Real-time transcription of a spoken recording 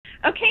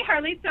Okay,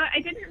 Harley, so I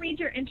didn't read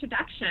your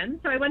introduction,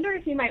 so I wonder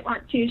if you might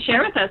want to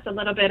share with us a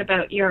little bit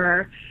about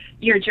your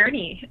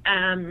journey.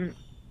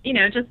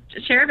 Just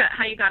share about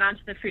how you got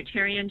onto the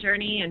fruitarian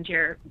journey and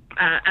your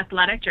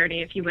athletic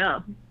journey, if you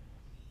will.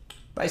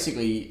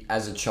 Basically,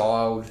 as a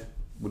child,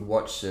 would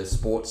watch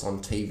sports on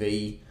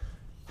TV,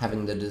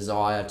 having the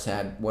desire to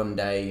have one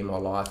day in my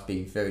life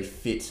be very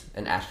fit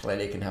and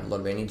athletic and have a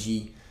lot of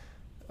energy.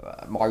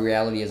 My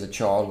reality as a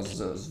child was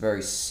I was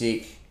very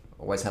sick,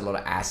 always had a lot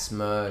of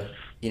asthma,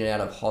 in and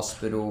out of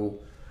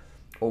hospital,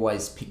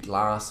 always picked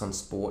last on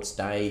sports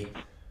day.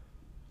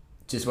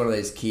 Just one of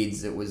those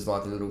kids that was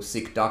like a little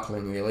sick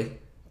duckling, really,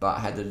 but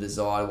had the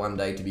desire one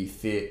day to be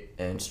fit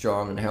and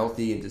strong and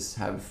healthy and just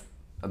have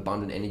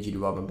abundant energy to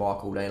ride my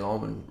bike all day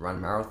long and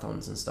run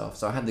marathons and stuff.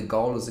 So I had the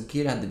goal as a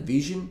kid, I had the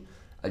vision.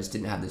 I just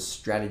didn't have the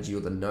strategy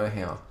or the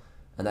know-how,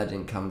 and that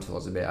didn't come until I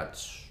was about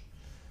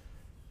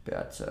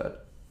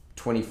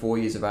 24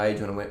 years of age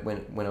when I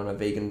went on a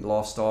vegan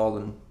lifestyle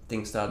and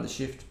things started to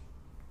shift.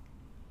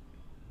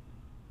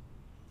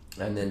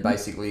 And then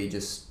basically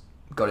just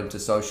got into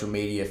social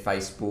media,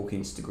 Facebook,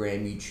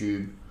 Instagram,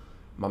 YouTube.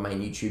 My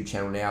main YouTube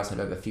channel now has had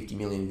over 50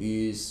 million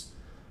views.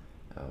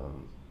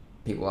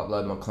 People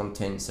upload my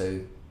content,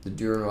 so the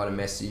Duran Rider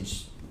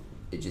message,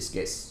 it just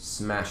gets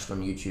smashed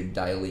on YouTube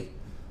daily,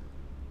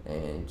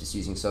 and just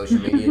using social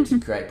media to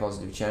create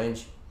positive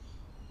change.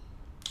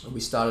 We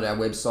started our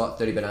website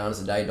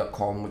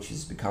 30bananasaday.com, which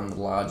has become the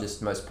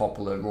largest, most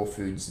popular raw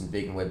foods and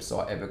vegan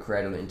website ever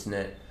created on the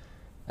internet,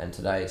 and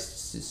today it's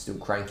still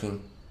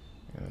cranking.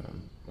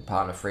 My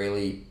partner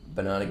Freely,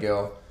 Banana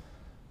Girl,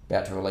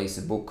 about to release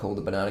a book called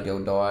The Banana Girl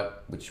Diet,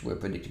 which we're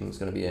predicting is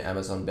going to be an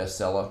Amazon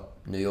bestseller,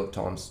 New York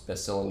Times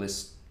bestseller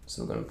list,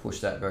 so we're going to push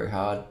that very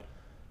hard.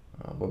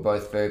 We're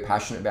both very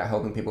passionate about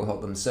helping people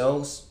help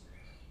themselves,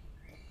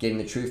 getting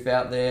the truth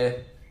out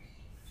there,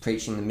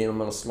 preaching the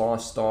minimalist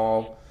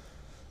lifestyle,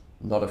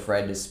 not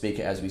afraid to speak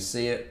it as we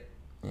see it,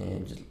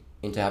 and just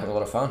into having a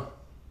lot of fun.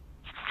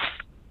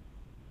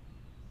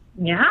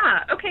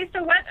 Yeah. Okay.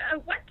 So what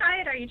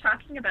diet are you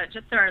talking about?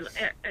 Just so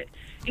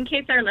in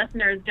case our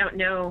listeners don't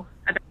know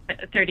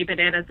about 30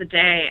 bananas a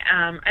day,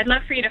 I'd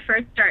love for you to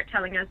first start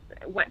telling us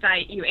what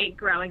diet you ate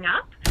growing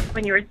up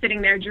when you were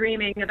sitting there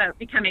dreaming about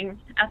becoming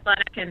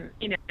athletic and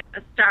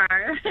a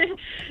star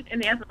in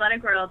the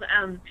athletic world.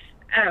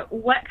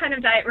 What kind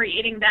of diet were you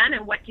eating then,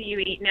 and what do you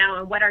eat now,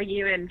 and what are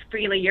you and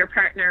Freely, your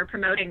partner,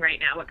 promoting right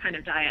now? What kind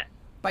of diet?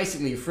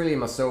 Basically, Freely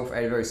and myself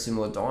ate a very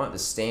similar diet, the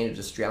standard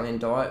Australian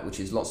diet, which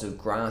is lots of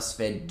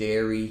grass-fed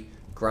dairy,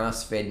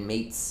 grass-fed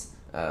meats,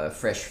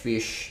 fresh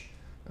fish,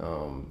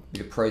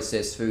 bit of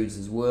processed foods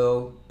as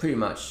well. Pretty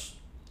much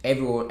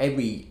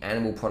every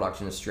animal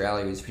product in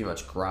Australia is pretty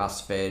much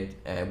grass-fed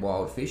and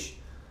wild fish.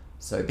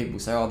 So people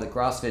say, oh, the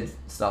grass-fed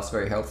stuff's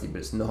very healthy, but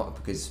it's not,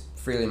 because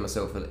Freely and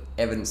myself are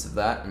evidence of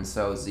that, and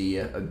so is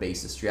the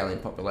obese Australian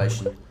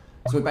population.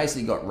 So we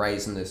basically got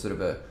raised in the sort of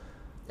a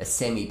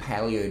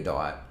semi-paleo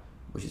diet,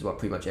 which is what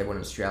pretty much everyone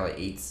in Australia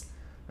eats.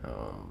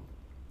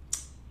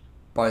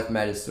 Both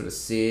made us sort of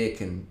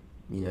sick and,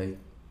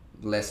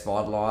 less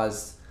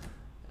vitalised.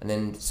 And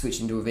then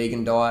switched into a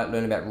vegan diet,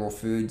 learned about raw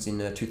foods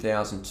in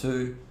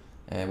 2002.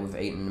 And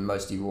we've eaten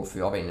mostly raw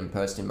food. I've eaten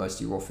personally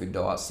mostly raw food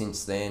diet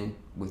since then,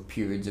 with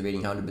periods of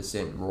eating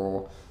 100%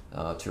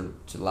 raw to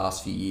the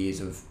last few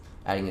years of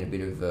adding in a bit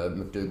of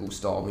McDougall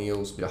style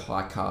meals, a bit of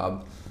high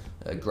carb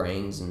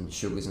grains and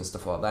sugars and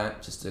stuff like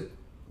that, just to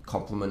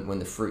complement when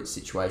the fruit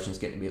situations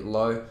get a bit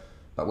low.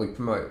 But we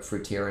promote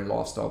fruitarian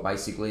lifestyle,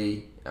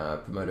 basically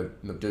promote a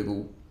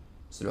McDougall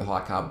sort of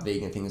high carb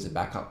vegan thing as a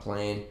backup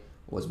plan,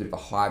 or as a bit of a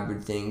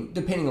hybrid thing,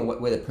 depending on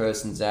where the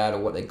person's at or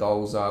what their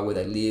goals are, where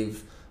they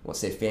live,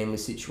 what's their family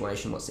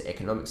situation, what's their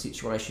economic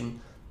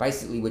situation.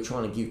 Basically, we're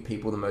trying to give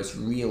people the most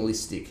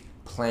realistic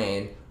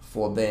plan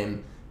for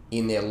them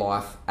in their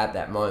life at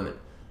that moment,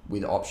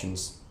 with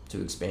options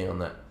to expand on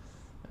that.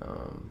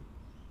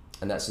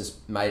 And that's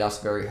just made us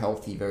very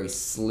healthy, very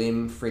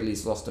slim.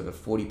 Freely's lost over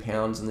 40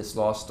 pounds in this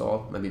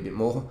lifestyle, maybe a bit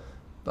more,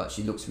 but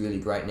she looks really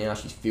great now.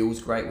 She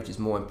feels great, which is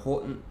more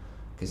important,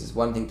 because it's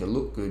one thing to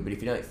look good, but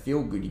if you don't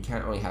feel good, you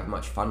can't really have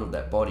much fun with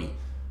that body.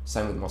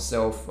 Same with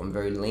myself. I'm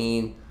very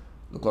lean,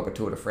 look like a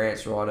Tour de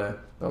France rider,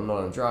 but I'm not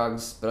on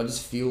drugs, but I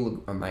just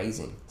feel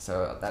amazing.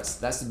 So that's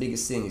the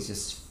biggest thing, is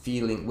just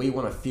feeling. We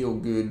want to feel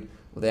good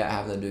without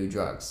having to do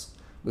drugs.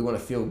 We want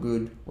to feel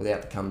good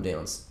without the come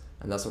downs,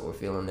 and that's what we're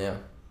feeling now.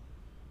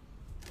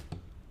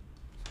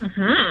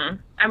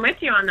 I'm with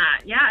you on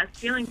that. Yeah,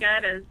 feeling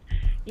good is,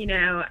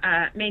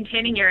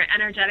 maintaining your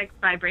energetic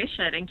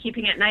vibration and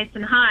keeping it nice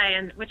and high,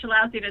 and which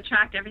allows you to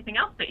attract everything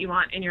else that you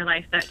want in your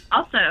life that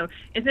also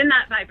is in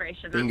that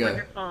vibration, that Bingo.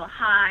 wonderful,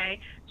 high,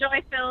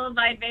 joy-filled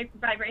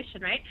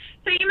vibration, right?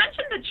 So you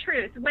mentioned the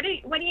truth. What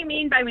do you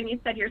mean by when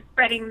you said you're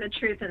spreading the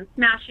truth and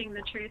smashing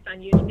the truth on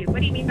YouTube? What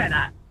do you mean by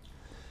that?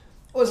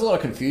 Well, there's a lot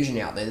of confusion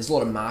out there. There's a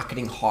lot of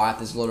marketing hype.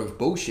 There's a lot of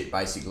bullshit,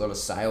 basically. A lot of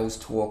sales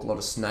talk, a lot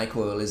of snake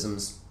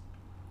oilisms.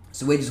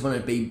 So we just want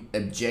to be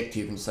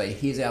objective and say,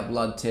 here's our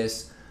blood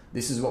test.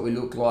 This is what we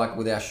look like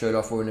with our shirt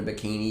off or in a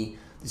bikini.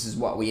 This is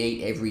what we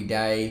eat every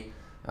day.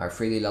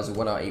 Freely loves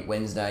What I Eat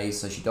Wednesdays,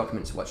 so she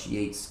documents what she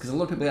eats. Because a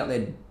lot of people out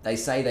there, they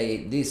say they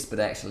eat this, but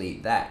they actually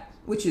eat that,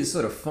 which is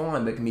sort of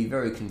fine, but can be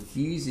very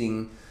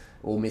confusing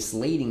or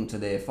misleading to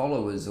their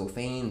followers or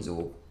fans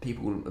or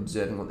people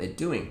observing what they're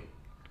doing.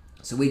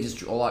 So we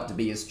just like to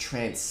be as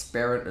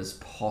transparent as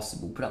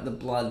possible. Put up the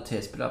blood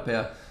test, put up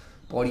our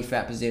body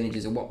fat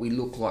percentages of what we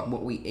look like,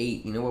 what we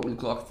eat, what we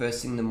look like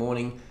first thing in the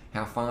morning,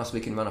 how fast we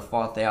can run a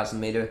 5,000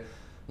 meter,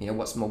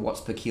 what's my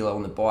watts per kilo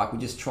on the bike. We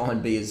just try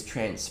and be as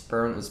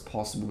transparent as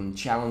possible and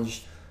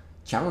challenge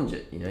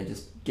it,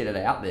 just get it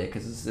out there,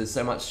 because there's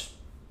so much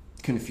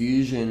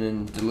confusion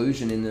and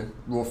delusion in the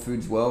raw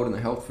foods world and the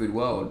health food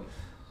world.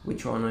 We're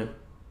trying to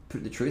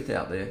put the truth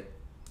out there.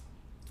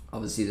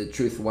 Obviously the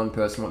truth for one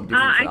person might be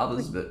different for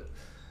others, but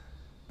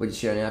we're just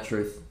sharing our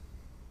truth.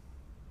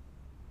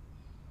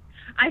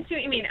 I see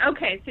what you mean.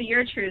 Okay, so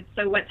your truth,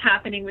 so what's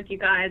happening with you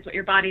guys, what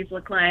your bodies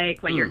look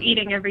like, what you're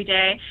eating every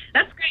day.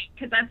 That's great,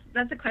 because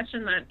that's a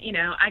question that,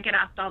 I get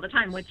asked all the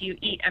time. What do you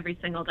eat every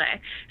single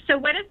day? So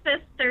what is this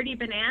 30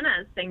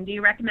 bananas thing? Do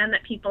you recommend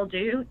that people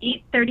do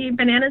eat 30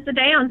 bananas a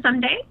day on some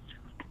days?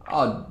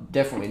 Oh,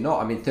 definitely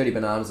not. 30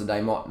 bananas a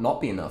day might not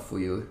be enough for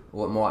you,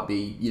 or it might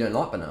be you don't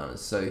like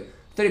bananas. So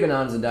 30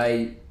 bananas a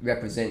day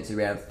represents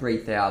around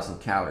 3,000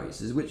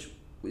 calories, which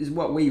is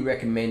what we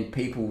recommend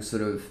people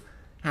sort of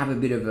have a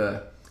bit of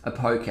a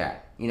poke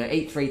at.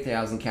 Eat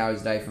 3,000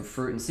 calories a day from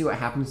fruit and see what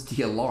happens to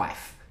your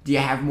life. Do you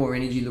have more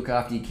energy to look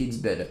after your kids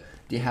better?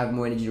 Do you have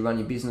more energy to run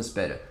your business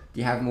better? Do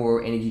you have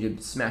more energy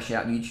to smash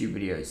out YouTube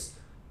videos?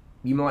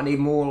 You might need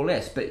more or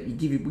less, but we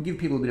give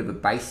people a bit of a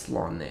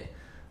baseline there.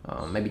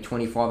 Maybe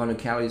 2,500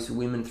 calories for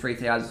women,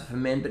 3,000 for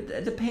men, but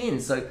it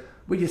depends. So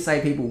we just say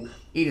people,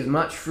 eat as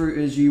much fruit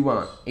as you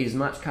want, eat as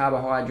much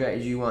carbohydrate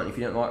as you want. If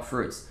you don't like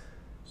fruits,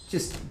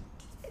 just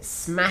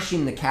smash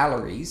in the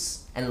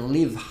calories and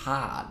live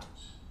hard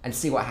and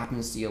see what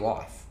happens to your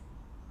life.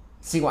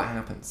 See what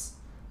happens.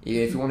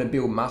 If you want to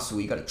build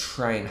muscle, you got to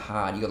train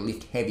hard. You got to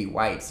lift heavy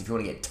weights. If you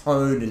want to get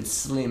toned and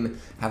slim,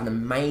 have an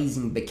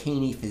amazing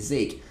bikini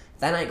physique,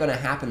 that ain't going to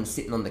happen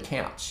sitting on the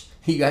couch.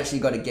 You actually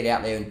got to get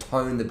out there and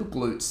tone the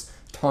glutes,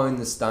 tone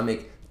the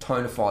stomach,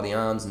 tonify the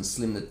arms and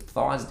slim the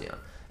thighs down.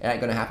 It ain't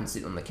going to happen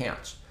sitting on the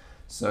couch.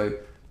 So,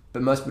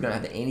 but most people don't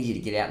have the energy to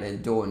get out there the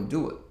door and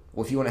do it.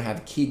 Or if you want to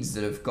have kids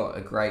that have got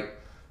a great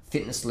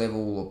fitness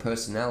level or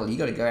personality, you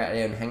got to go out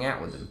there and hang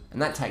out with them.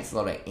 And that takes a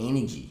lot of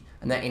energy.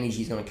 And that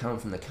energy is going to come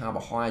from the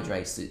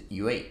carbohydrates that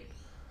you eat.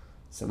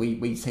 So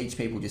we teach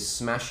people just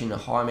smash in a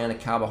high amount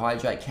of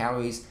carbohydrate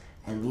calories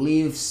and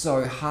live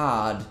so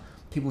hard,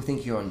 people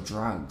think you're on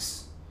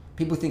drugs.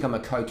 People think I'm a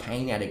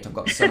cocaine addict. I've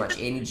got so much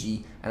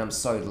energy and I'm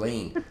so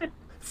lean.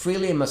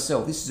 Freely and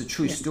myself, this is a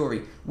true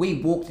story. We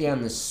walked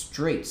down the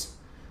street.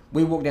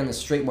 We walked down the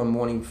street one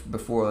morning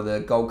before the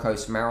Gold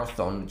Coast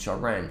Marathon, which I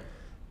ran.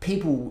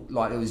 People,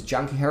 there was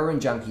heroin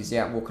junkies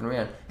out walking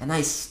around, and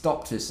they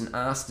stopped us and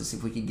asked us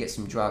if we could get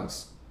some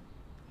drugs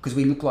because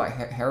we look like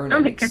heroin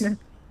addicts. Oh my goodness.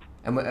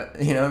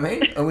 And you know what I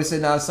mean? And we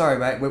said, no, sorry,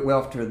 mate, we're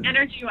off to...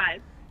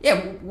 Energy-wise.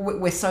 Yeah,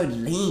 we're so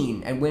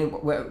lean, and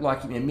we're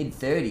like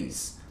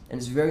mid-30s, and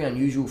it's very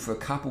unusual for a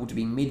couple to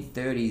be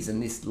mid-30s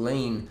and this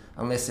lean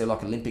unless they're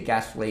like Olympic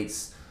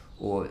athletes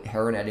or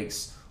heroin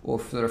addicts or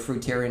sort of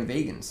fruitarian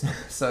vegans.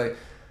 So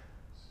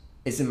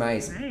it's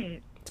amazing.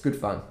 Right. It's good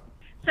fun.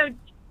 So do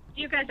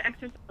you guys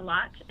exercise a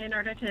lot in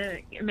order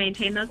to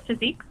maintain those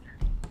physiques?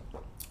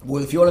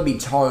 Well, if you want to be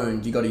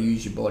toned, you got to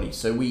use your body.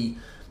 So we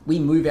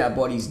move our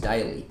bodies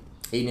daily,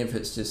 even if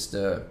it's just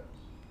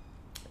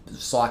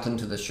cycling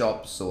to the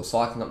shops or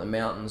cycling up the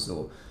mountains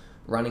or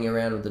running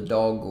around with the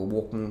dog or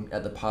walking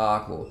at the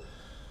park or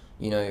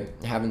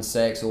having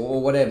sex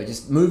or whatever.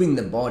 Just moving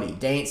the body,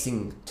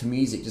 dancing to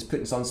music, just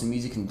putting on some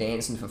music and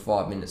dancing for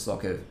 5 minutes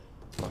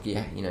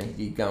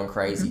you're going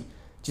crazy. Mm-hmm.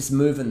 Just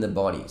moving the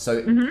body.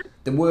 So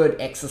the word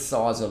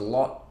exercise a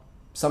lot.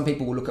 Some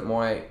people will look at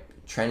my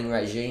training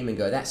regime and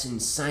go, that's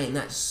insane,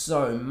 that's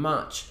so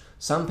much.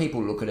 Some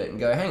people look at it and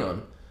go, hang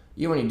on,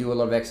 you only do a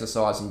lot of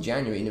exercise in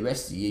January and the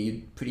rest of the year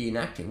you're pretty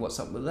inactive. What's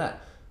up with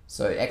that?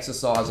 So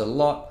exercise a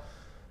lot.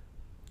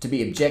 To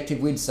be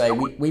objective, we'd say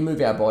we move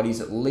our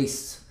bodies at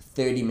least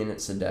 30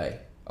 minutes a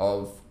day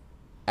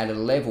at a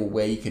level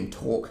where you can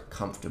talk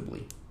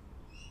comfortably.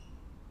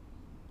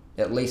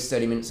 At least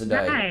 30 minutes a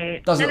day.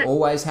 Right. Doesn't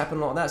always happen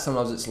like that.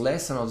 Sometimes it's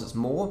less, sometimes it's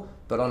more.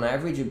 But on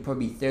average, it'd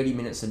probably be 30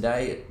 minutes a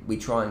day we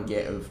try and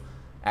get of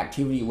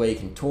activity where you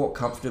can talk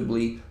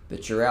comfortably,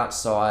 but you're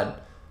outside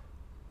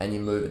and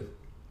you're moving.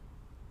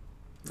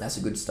 That's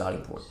a good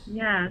starting point.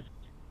 Yes.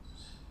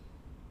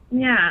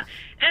 Yeah.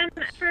 And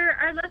for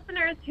our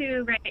listeners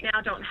who right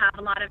now don't have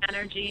a lot of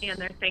energy and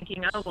they're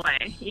thinking, oh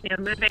boy,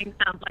 moving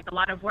sounds like a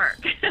lot of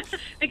work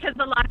because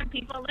a lot of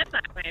people live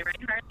that way, right,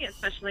 Harley,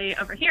 especially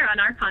over here on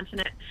our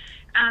continent.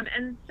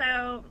 And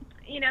so,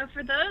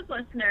 for those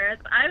listeners,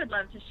 I would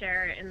love to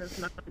share in this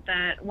moment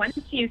that once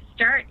you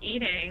start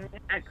eating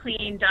a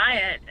clean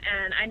diet,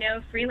 and I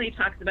know Freely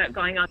talks about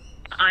going on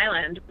an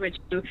island, which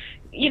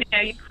you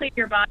clear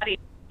your body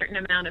a certain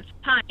amount of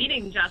time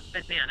eating just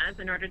bananas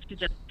in order to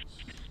just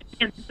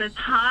this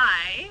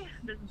high,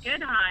 this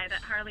good high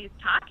that Harley's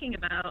talking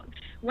about,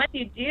 when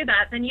you do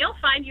that, then you'll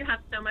find you have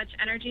so much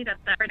energy that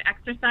the word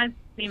exercise doesn't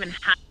even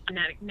have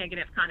a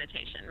negative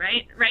connotation,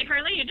 right? Right,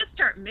 Harley? You just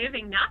start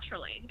moving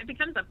naturally. It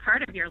becomes a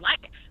part of your life.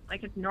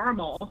 Like it's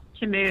normal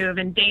to move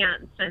and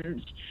dance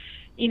and,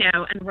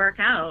 and work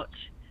out.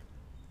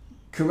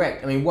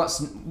 Correct. I mean,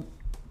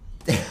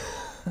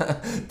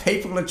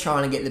 people are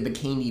trying to get the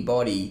bikini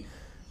body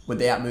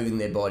without moving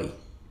their body.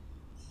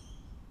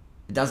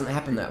 It doesn't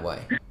happen that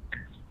way.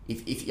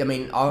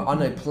 I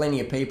know plenty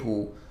of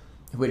people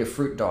who eat a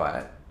fruit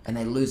diet and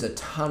they lose a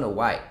ton of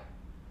weight,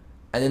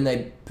 and then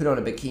they put on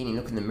a bikini and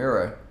look in the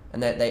mirror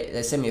and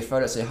they send me a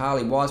photo and say,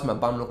 Harley, why does my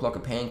bum look like a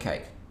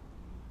pancake?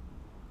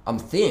 I'm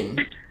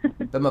thin,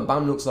 but my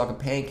bum looks like a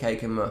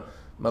pancake, and I've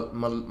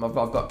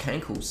got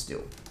cankles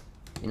still.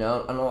 And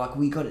I'm like,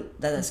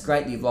 that's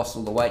great that you've lost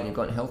all the weight and you've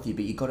gotten healthy,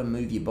 but you've got to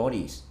move your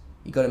bodies.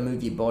 You've got to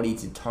move your body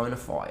to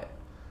tonify it.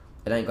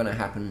 It ain't going to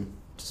happen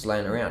just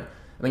laying around.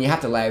 I mean, you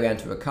have to lay around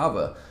to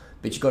recover,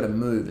 but you've got to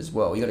move as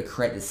well. You've got to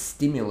create the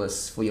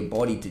stimulus for your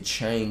body to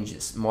change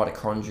its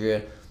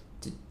mitochondria,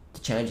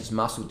 to change its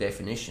muscle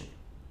definition.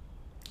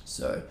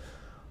 So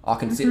I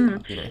can sit,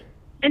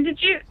 And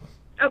did you...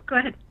 Oh, go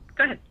ahead.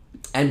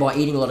 And by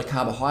eating a lot of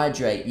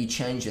carbohydrate, you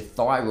change your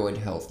thyroid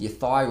health. Your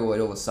thyroid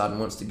all of a sudden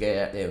wants to get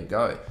out there and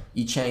go.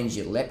 You change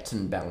your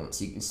leptin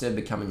balance. Instead of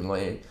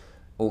becoming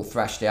all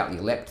thrashed out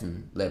your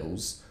leptin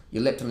levels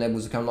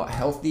become a lot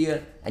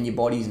healthier, and your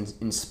body's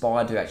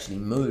inspired to actually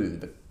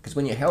move. Because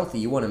when you're healthy,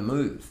 you want to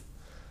move.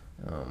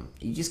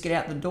 You just get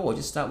out the door.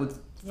 Just start with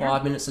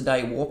 5 minutes a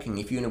day walking.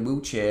 If you're in a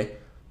wheelchair,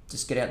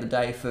 just get out the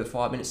day for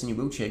 5 minutes in your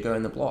wheelchair, go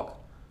in the block.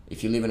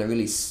 If you live in a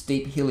really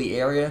steep, hilly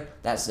area,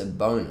 that's a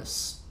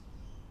bonus.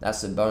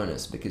 That's a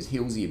bonus, because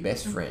hills are your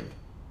best friend.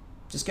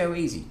 Just go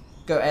easy.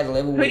 Go at a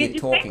level where you're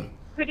talking.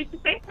 Who did you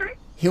say, sorry?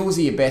 Hills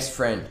are your best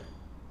friend.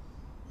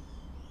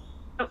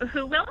 Oh,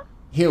 who will?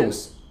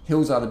 Hills.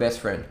 Hills are the best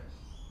friend.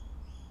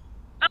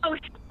 Oh,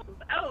 hills.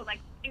 Oh, like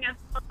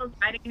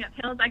riding up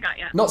hills. I got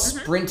you. Not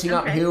sprinting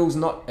up hills,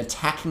 not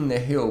attacking the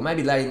hill.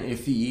 Maybe later in a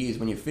few years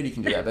when you're fit you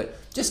can do that, but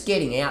just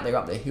getting out there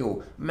up the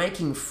hill,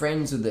 making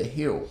friends with the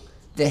hill.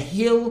 The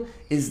hill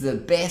is the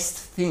best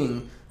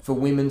thing for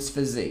women's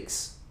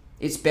physiques.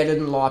 It's better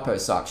than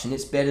liposuction.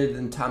 It's better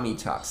than tummy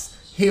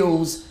tucks.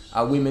 Hills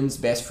are women's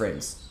best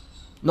friends.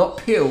 Not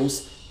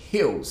pills,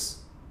 hills.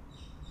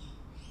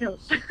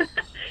 Hills.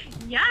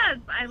 Yes,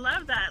 I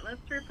love that.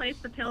 Let's replace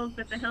the pills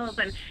with the hills.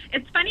 And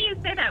it's funny you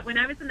say that. When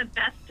I was in the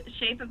best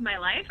shape of my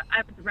life, I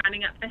was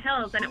running up the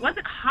hills, and it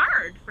wasn't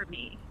hard for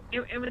me.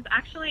 It was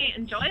actually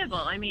enjoyable.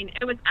 I mean,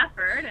 it was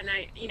effort, and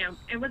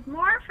it was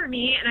more for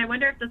me. And I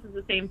wonder if this is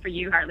the same for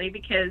you, Harley,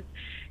 because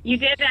you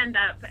did end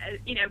up,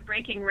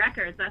 breaking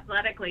records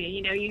athletically.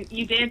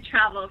 You did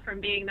travel from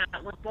being that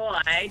little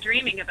boy,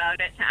 dreaming about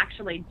it, to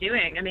actually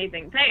doing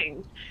amazing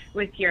things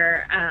with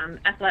your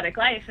athletic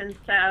life. And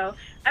so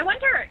I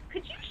wonder,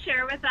 could you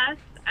share with us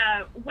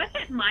what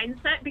that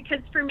mindset,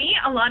 because for me,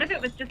 a lot of it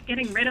was just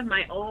getting rid of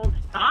my old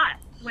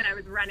thoughts when I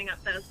was running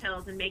up those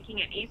hills and making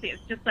it easy.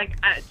 It's just like,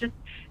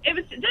 it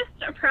was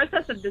just a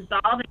process of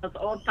dissolving those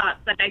old thoughts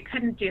that I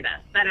couldn't do this,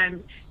 that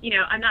I'm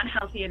not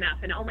healthy enough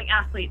and only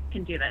athletes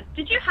can do this.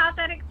 Did you have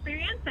that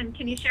experience, and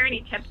can you share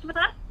any tips with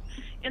us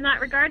in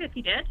that regard if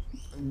you did?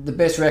 The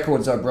best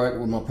records I broke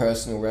were my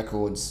personal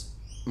records.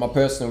 My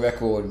personal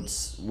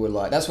records were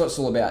like, that's what it's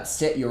all about.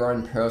 Set your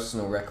own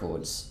personal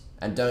records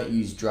and don't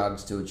use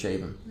drugs to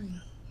achieve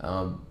them.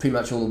 Pretty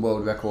much all the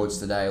world records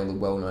today, all the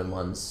well-known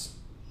ones,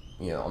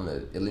 on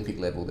the Olympic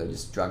level, they're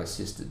just drug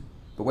assisted.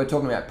 But we're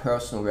talking about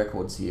personal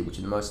records here, which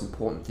are the most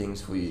important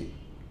things for you.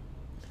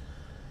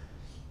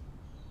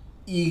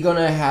 You're going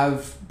to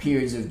have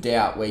periods of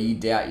doubt where you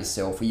doubt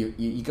yourself, or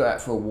you go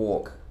out for a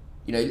walk.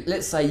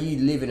 Let's say you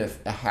live in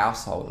a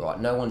household, right?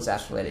 No one's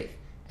athletic.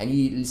 And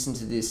you listen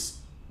to this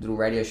little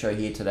radio show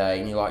here today,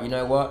 and you're like, you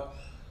know what?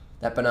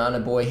 That banana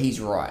boy, he's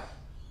right.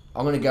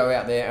 I'm going to go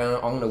out there and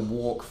I'm going to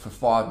walk for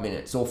 5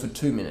 minutes or for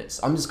 2 minutes.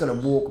 I'm just going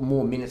to walk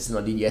more minutes than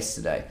I did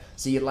yesterday.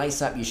 So you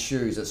lace up your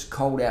shoes, it's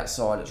cold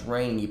outside, it's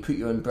raining, you put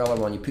your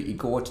umbrella on, you put your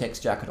Gore-Tex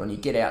jacket on, you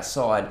get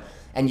outside,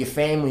 and your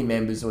family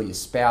members or your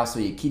spouse or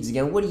your kids are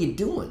going, what are you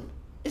doing?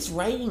 It's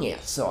raining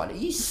outside. Are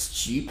you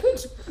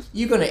stupid?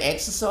 You're going to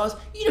exercise?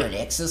 You don't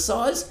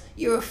exercise.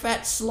 You're a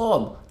fat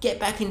slob. Get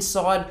back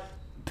inside,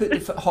 put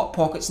the Hot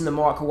Pockets in the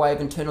microwave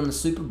and turn on the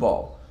Super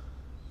Bowl.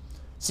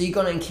 So you've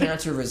got to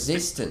encounter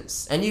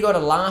resistance, and you got to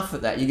laugh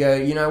at that. You go,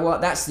 you know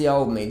what? That's the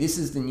old me. This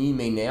is the new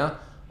me now.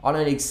 I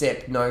don't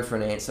accept no for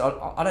an answer.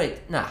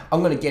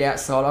 I'm going to get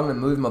outside. I'm going to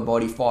move my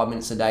body 5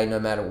 minutes a day no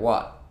matter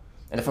what.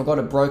 And if I've got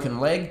a broken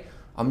leg,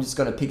 I'm just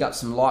going to pick up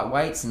some light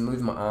weights and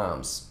move my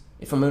arms.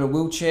 If I'm in a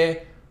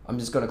wheelchair, I'm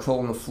just going to crawl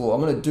on the floor. I'm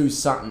going to do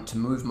something to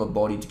move my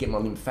body, to get my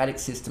lymphatic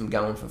system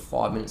going for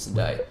 5 minutes a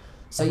day.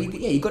 So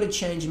you've got to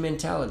change your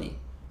mentality.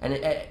 And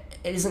it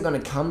isn't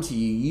going to come to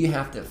you. You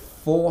have to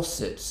force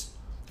it.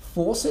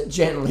 Force it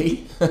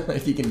gently,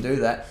 if you can do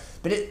that.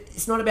 But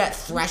it's not about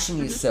thrashing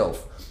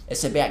yourself.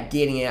 It's about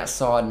getting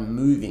outside and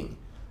moving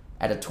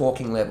at a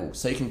talking level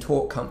so you can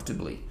talk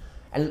comfortably.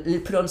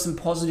 and put on some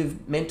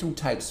positive mental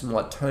tapes from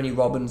like Tony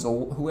Robbins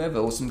or whoever,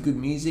 or some good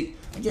music,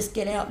 and just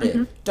get out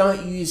there.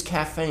 Don't use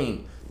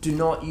caffeine. Do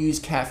not use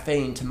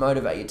caffeine to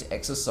motivate you to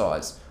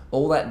exercise.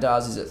 All that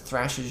does is it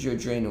thrashes your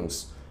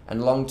adrenals,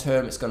 and long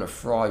term it's going to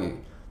fry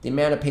you. The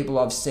amount of people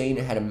I've seen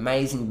who had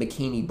amazing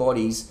bikini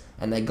bodies,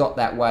 and they got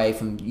that way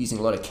from using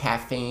a lot of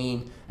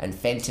caffeine and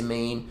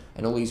phentermine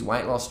and all these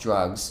weight loss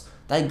drugs.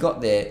 They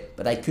got there,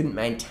 but they couldn't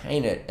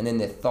maintain it, and then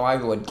their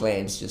thyroid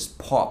glands just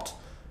popped,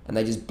 and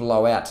they just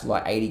blow out to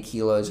like 80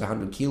 kilos,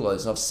 100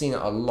 kilos. I've seen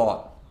it a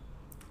lot.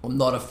 I'm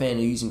not a fan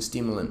of using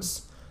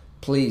stimulants.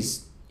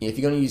 Please, if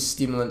you're going to use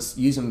stimulants,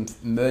 use them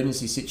for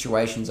emergency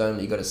situations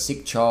only. You've got a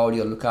sick child you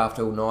got to look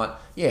after all night.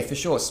 Yeah, for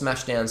sure,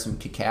 smash down some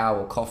cacao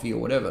or coffee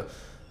or whatever.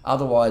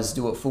 Otherwise,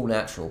 do it full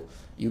natural.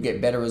 You'll get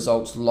better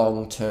results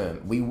long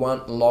term. We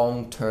want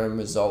long term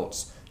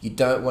results. You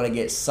don't want to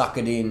get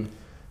suckered in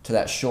to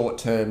that short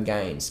term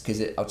gains,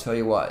 because I'll tell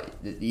you what,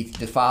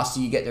 the faster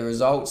you get the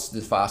results,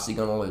 the faster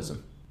you're going to lose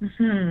them.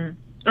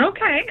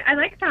 Okay, I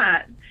like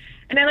that.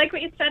 And I like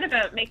what you said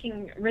about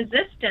making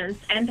resistance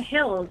and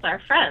hills our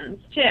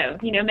friends, too.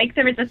 You know, make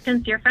the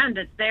resistance your friend.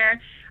 It's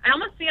there. I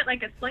almost see it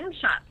like a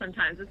slingshot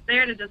sometimes. It's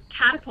there to just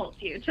catapult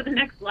you to the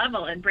next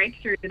level and break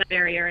through the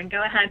barrier and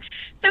go ahead.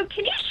 So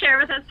can you share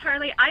with us,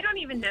 Harley, I don't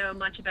even know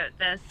much about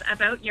this,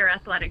 about your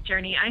athletic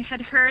journey. I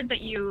had heard that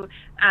you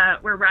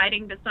were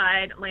riding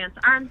beside Lance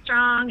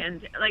Armstrong,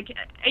 and I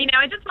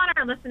just want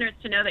our listeners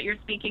to know that you're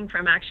speaking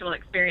from actual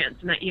experience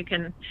and that you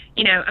can,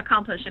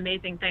 accomplish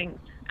amazing things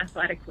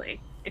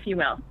athletically, if you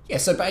will. Yeah,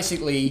 so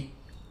basically,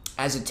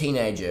 as a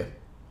teenager,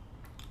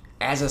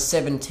 as a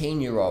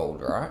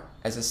 17-year-old, right?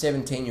 As a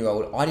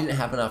 17-year-old, I didn't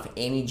have enough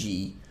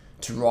energy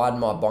to ride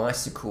my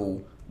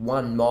bicycle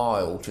 1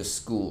 mile to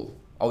school.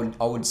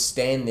 I would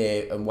stand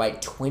there and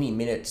wait 20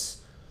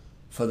 minutes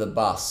for the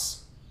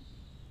bus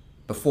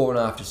before and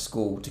after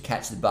school to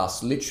catch the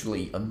bus,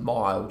 literally a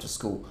mile to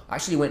school. I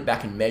actually went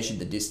back and measured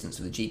the distance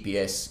with a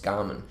GPS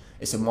Garmin.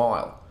 It's a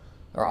mile.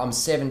 All right, I'm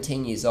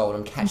 17 years old.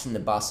 I'm catching the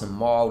bus a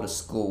mile to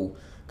school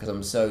because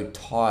I'm so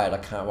tired I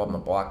can't ride my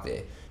bike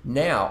there.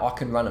 Now I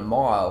can run a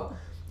mile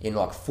in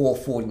like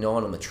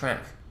 4:49 on the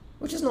track,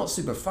 which is not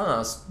super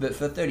fast, but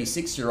for a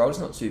 36-year-old, it's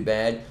not too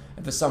bad.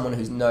 And for someone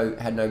who's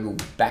had no real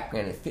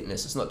background in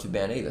fitness, it's not too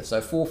bad either.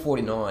 So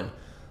 4:49,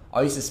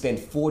 I used to spend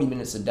 40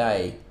 minutes a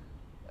day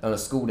on a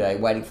school day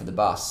waiting for the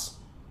bus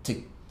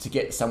to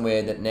get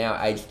somewhere that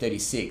now, age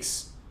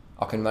 36,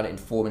 I can run it in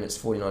 4 minutes,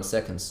 49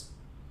 seconds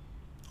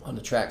on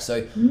the track.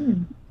 So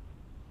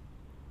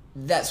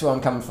that's where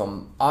I'm coming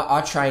from.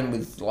 I train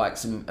with like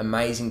some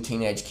amazing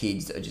teenage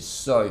kids that are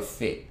just so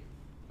fit.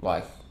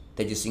 Like,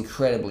 they're just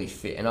incredibly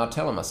fit. And I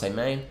tell them, I say,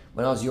 man,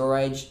 when I was your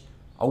age,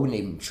 I wouldn't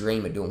even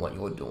dream of doing what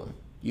you're doing.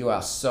 You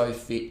are so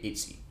fit,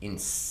 it's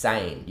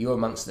insane. You're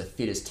amongst the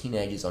fittest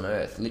teenagers on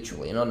earth,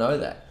 literally. And I know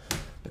that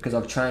because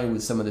I've trained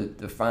with some of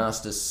the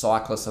fastest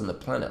cyclists on the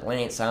planet.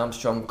 Lance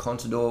Armstrong,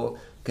 Contador,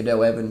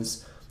 Cadell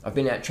Evans. I've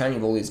been out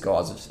training with all these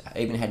guys. I've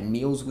even had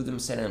meals with them,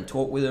 sat down and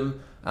talked with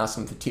them, asked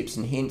them for tips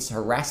and hints,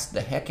 harassed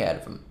the heck out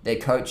of them. Their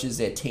coaches,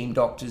 their team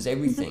doctors,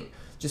 everything.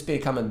 Just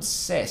become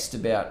obsessed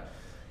about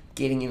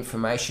getting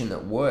information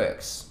that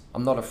works.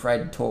 I'm not afraid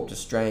to talk to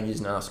strangers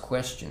and ask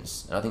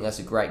questions. And I think that's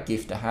a great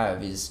gift to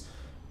have, is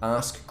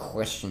ask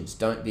questions.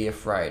 Don't be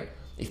afraid.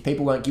 If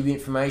people won't give you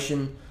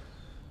information,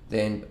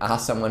 then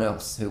ask someone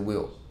else who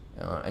will,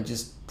 and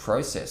just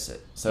process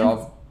it.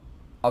 So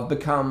I've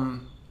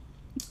become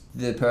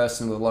the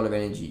person with a lot of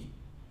energy.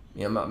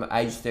 I'm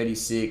age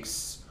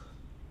 36.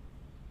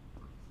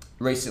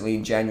 Recently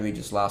in January,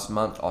 just last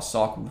month, I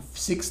cycled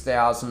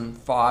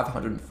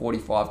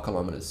 6,545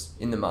 kilometers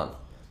in the month,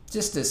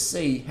 just to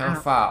see how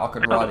far I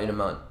could ride in a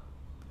month.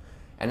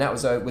 And that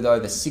was with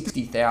over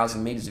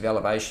 60,000 meters of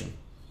elevation.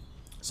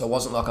 So it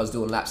wasn't like I was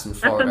doing laps in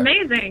Florida. That's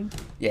amazing.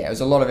 Yeah, it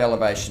was a lot of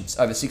elevations.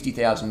 Over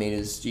 60,000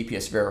 meters,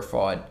 GPS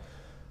verified,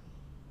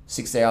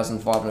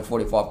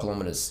 6,545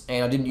 kilometers.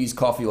 And I didn't use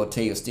coffee or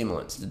tea or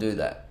stimulants to do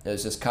that. It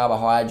was just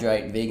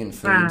carbohydrate, vegan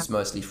foods,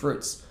 mostly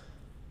fruits.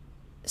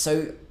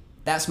 So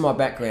that's my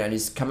background,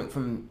 is coming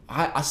from,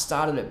 I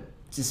started at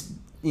just,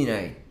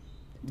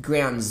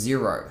 ground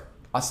zero.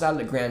 I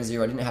started at ground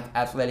zero. I didn't have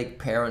athletic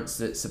parents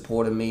that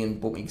supported me and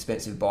bought me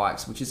expensive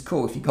bikes, which is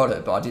cool if you got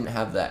it, but I didn't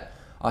have that.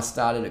 I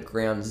started at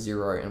ground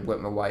zero and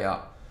worked my way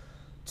up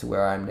to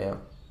where I am now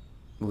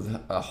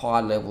with a high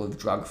level of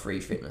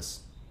drug-free fitness.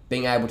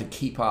 Being able to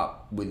keep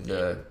up with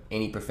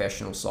any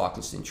professional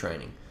cyclist in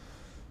training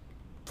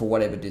for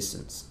whatever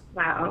distance.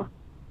 Wow.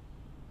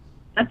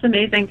 That's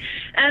amazing.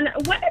 And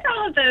what did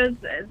all of those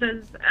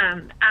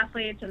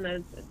athletes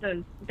and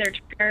their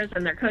trainers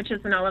and their coaches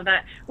and all of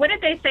that, what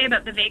did they say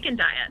about the vegan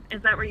diet?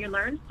 Is that where you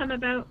learned some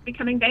about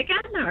becoming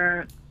vegan,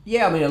 or?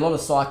 Yeah, I mean, a lot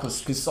of cyclists,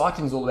 because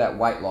cycling is all about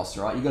weight loss,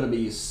 right? You've got to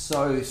be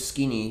so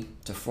skinny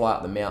to fly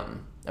up the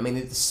mountain. I mean,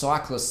 the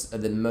cyclists are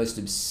the most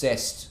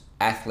obsessed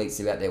athletes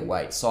about their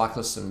weight.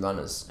 Cyclists and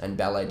runners and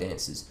ballet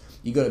dancers.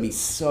 You've got to be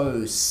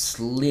so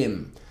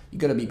slim.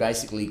 You've got to be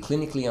basically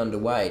clinically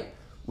underweight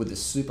with a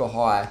super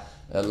high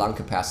lung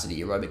capacity,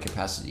 aerobic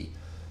capacity.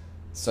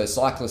 So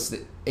cyclists,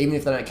 even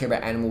if they don't care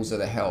about animals or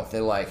their health,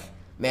 they're like,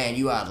 man,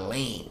 you are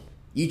lean.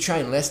 You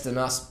train less than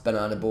us,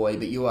 Banana Boy,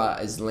 but you are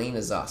as lean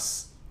as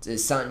us.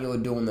 There's something you're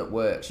doing that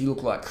works. You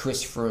look like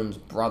Chris Froome's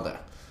brother.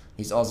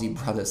 His Aussie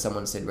brother,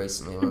 someone said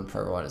recently on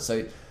Pro Rider.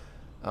 So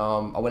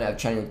I went out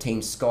training with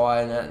Team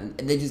Sky and that,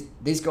 and they just,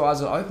 these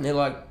guys are open. They're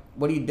like,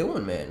 what are you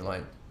doing, man?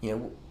 Like, you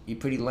know, you're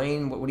pretty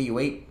lean. What do you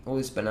eat? All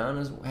these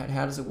bananas.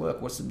 How does it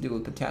work? What's the deal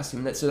with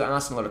potassium? So they're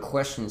asking a lot of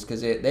questions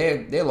because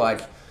they're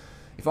like,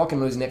 if I can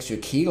lose an extra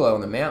kilo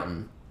on the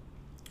mountain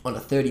on a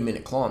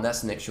 30-minute climb,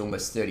 that's an extra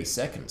almost 30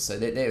 seconds. So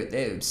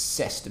they're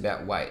obsessed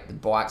about weight. The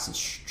bikes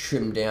are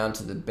trimmed down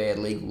to the bare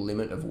legal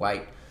limit of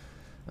weight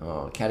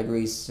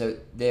categories. So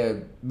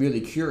they're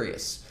really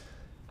curious.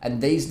 And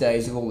these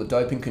days, with all the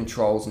doping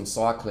controls in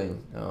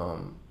cycling,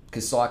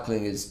 because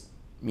cycling is,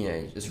 you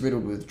know, it's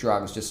riddled with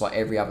drugs, just like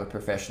every other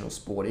professional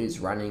sport is: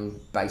 running,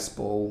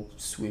 baseball,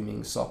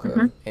 swimming,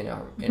 soccer,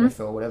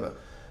 NFL, whatever.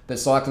 But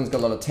cycling's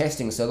got a lot of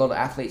testing, so a lot of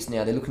athletes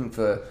now, they're looking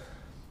for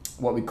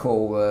what we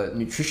call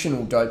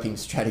nutritional doping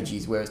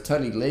strategies, where it's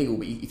totally legal,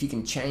 but if you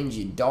can change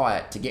your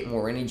diet to get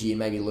more energy and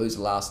maybe lose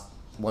the last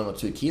 1 or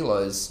 2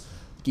 kilos,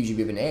 it gives you a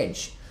bit of an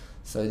edge.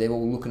 So they're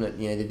all looking at,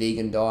 you know, the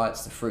vegan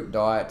diets, the fruit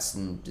diets,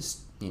 and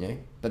just, you know,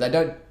 but they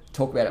don't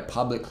talk about it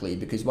publicly,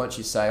 because once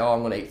you say, oh,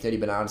 I'm going to eat 30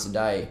 bananas a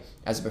day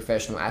as a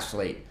professional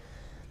athlete,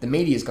 the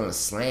media's going to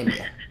slam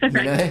you, you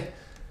know?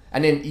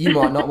 And then you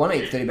might not want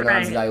to eat 30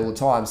 bananas a day all the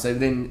time. So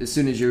then as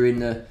soon as you're in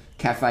the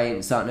cafe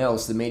eating something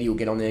else, the media will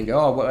get on there and go,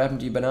 oh, what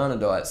happened to your banana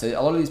diet? So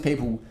a lot of these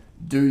people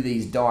do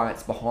these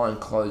diets behind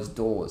closed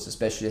doors,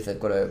 especially if they've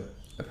got a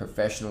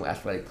professional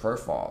athletic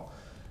profile.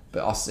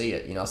 But I see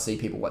it, you know, I see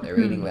people, what they're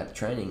eating without the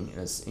training,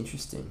 and it's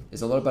interesting.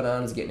 There's a lot of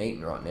bananas getting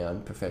eaten right now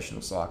in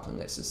professional cycling,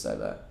 let's just say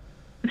that.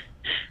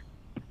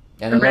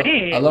 And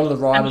a lot of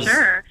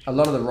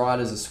the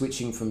riders are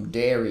switching from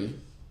dairy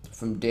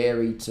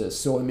to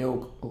soy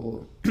milk,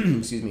 or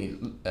excuse me,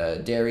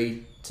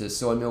 dairy to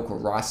soy milk or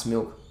rice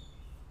milk,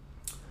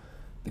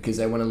 because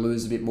they want to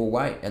lose a bit more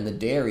weight. And the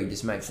dairy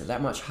just makes it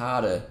that much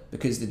harder,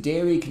 because the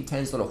dairy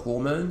contains a lot of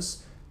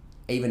hormones,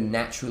 even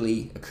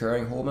naturally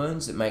occurring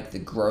hormones that make the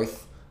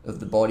growth of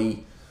the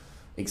body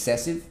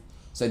excessive.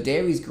 So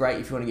dairy is great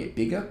if you want to get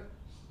bigger,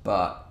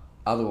 but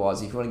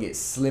otherwise, if you want to get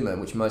slimmer,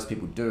 which most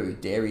people do,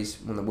 dairy is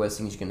one of the worst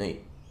things you can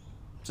eat.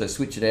 So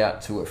switch it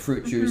out to a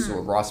fruit juice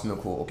or rice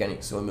milk or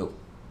organic soy milk,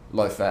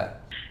 low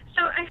fat.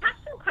 So I have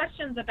some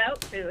questions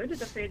about food,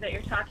 the food that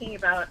you're talking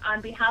about,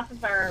 on behalf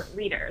of our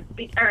readers,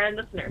 our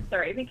listeners,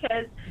 sorry,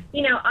 because,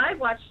 you know, I've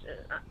watched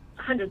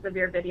hundreds of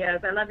your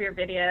videos. I love your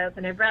videos,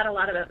 and I've read a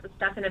lot about the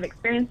stuff, and I've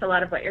experienced a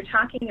lot of what you're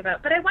talking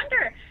about. But I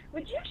wonder,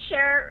 would you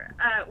share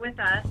with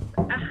us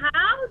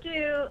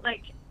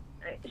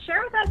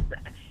share with us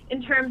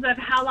in terms of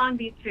how long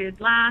these foods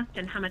last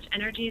and how much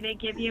energy they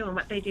give you and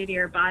what they do to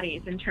your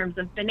bodies in terms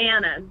of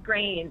bananas,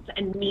 grains,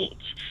 and meat?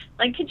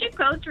 Like, could you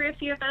go through a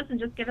few of those and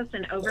just give us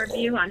an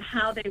overview on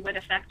how they would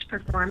affect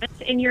performance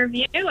in your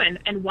view,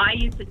 and why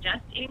you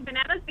suggest eating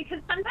bananas? Because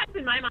sometimes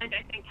in my mind,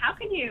 I think, how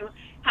can you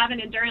have an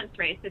endurance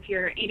race if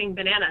you're eating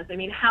bananas? I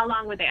mean, how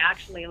long would they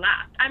actually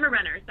last? I'm a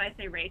runner, so I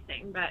say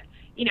racing, but,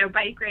 you know,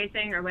 bike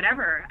racing or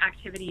whatever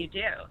activity you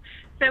do.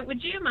 So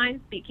would you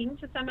mind speaking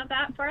to some of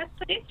that for us,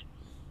 please?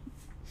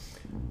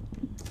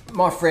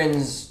 My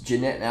friends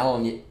Jeanette and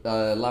Alan,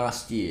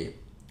 last year,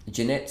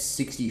 Jeanette's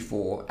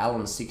 64,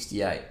 Alan's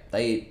 68.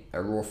 They eat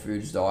a raw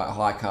foods diet,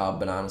 high carb,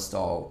 banana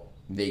style,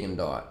 vegan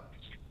diet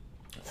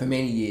for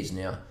many years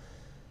now.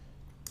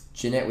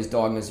 Jeanette was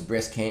diagnosed with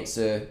breast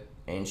cancer,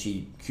 and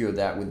she cured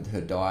that with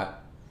her diet.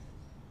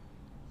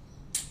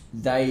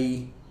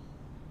 They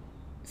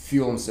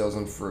fuel themselves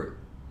on fruit,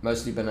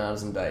 mostly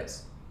bananas and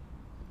dates.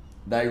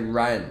 They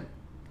ran,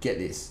 get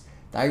this,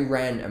 they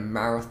ran a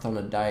marathon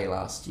a day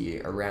last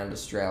year around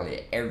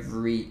Australia,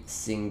 every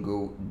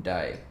single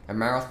day. A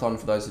marathon,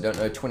 for those who don't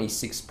know,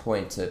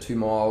 26.2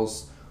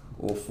 miles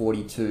or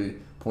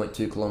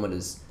 42.2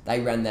 kilometres.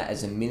 They ran that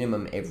as a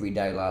minimum every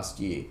day last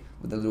year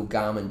with the little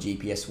Garmin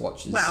GPS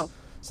watches. Wow.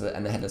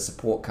 And they had a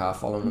support car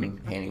following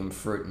them, handing them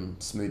fruit and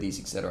smoothies,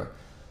 etc.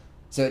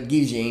 So it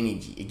gives you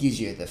energy. It gives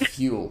you the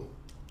fuel.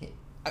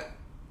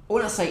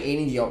 When I say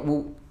energy,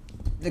 well,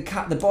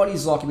 the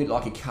body's like a bit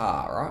like a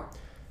car, right?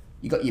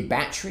 You got your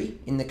battery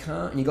in the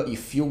car, and you got your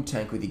fuel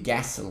tank with your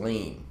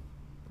gasoline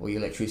or your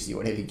electricity, or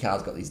whatever your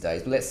car's got these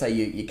days. But let's say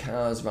your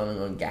car's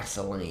running on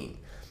gasoline.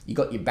 You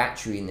got your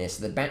battery in there,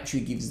 so the battery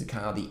gives the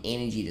car the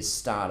energy to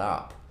start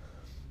up,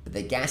 but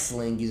the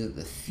gasoline gives it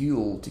the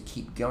fuel to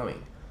keep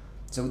going.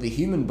 So with the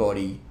human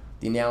body,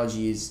 the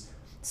analogy is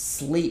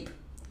sleep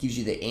gives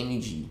you the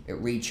energy.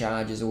 It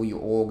recharges all your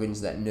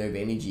organs, that nerve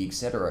energy,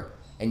 etc.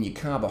 And your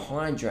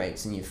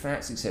carbohydrates and your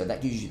fats, etc.,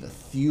 that gives you the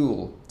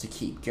fuel to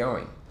keep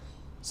going.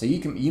 So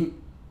you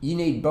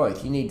need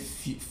both. You need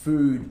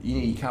food, you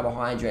need your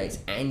carbohydrates,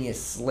 and your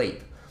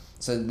sleep.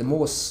 So the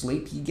more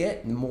sleep you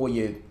get, the more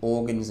your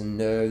organs and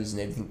nerves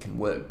and everything can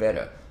work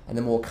better. And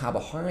the more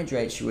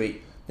carbohydrates you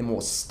eat, the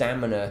more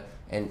stamina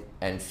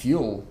and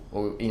fuel,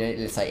 or, you know,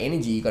 let's say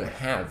energy, you're going to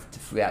have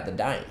throughout the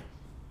day.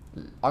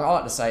 I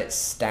like to say it's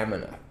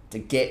stamina. to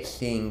get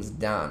things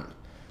done.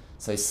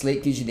 So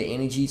sleep gives you the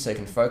energy so you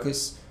can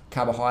focus.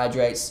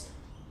 Carbohydrates,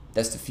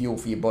 that's the fuel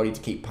for your body to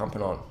keep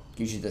pumping on.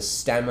 Gives you the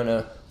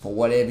stamina for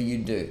whatever you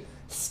do.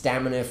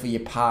 Stamina for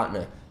your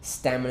partner,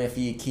 stamina for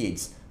your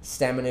kids,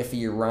 stamina for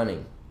your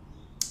running.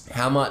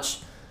 How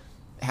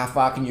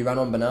far can you run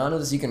on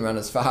bananas? You can run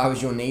as far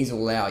as your knees will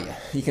allow you.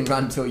 You can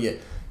run till your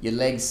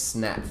legs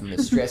snap from a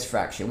stress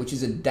fracture, which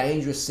is a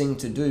dangerous thing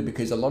to do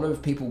because a lot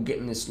of people get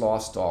in this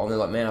lifestyle and they're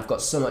like, man, I've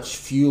got so much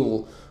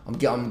fuel. I'm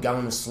going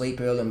to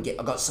sleep early.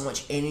 I've got so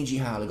much energy,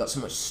 Harley. I've got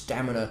so much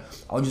stamina.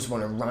 I just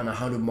want to run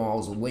 100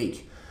 miles a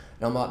week.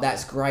 And I'm like,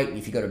 that's great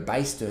if you've got a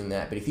base doing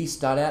that. But if you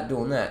start out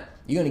doing that,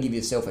 you're going to give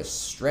yourself a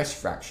stress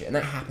fracture. And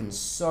that happens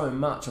so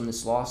much on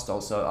this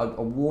lifestyle. So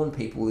I warn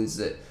people is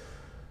that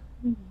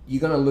you're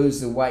going to lose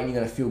the weight and you're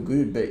going to feel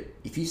good. But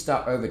if you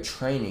start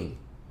overtraining,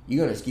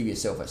 you're going to give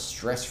yourself a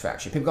stress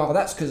fracture. People go, oh,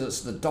 that's because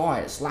it's the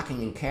diet. It's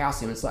lacking in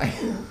calcium. It's like,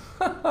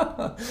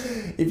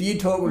 if you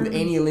talk with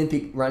any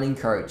Olympic running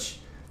coach,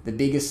 the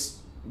biggest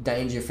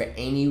danger for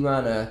any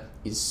runner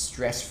is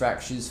stress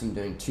fractures from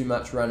doing too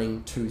much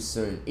running too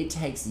soon. It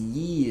takes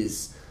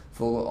years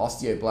for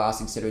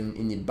osteoblasts, etc.,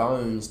 in your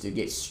bones to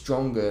get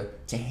stronger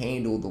to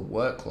handle the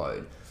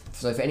workload.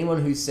 So for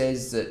anyone who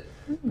says that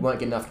you won't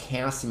get enough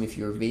calcium if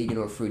you're a vegan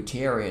or a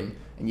fruitarian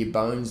and your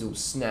bones will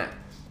snap,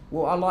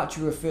 well, I'd like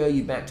to refer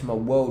you back to my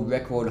world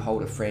record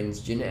holder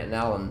friends, Jeanette and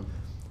Alan,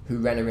 who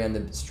ran around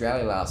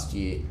Australia last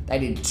year. They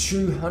did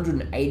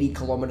 280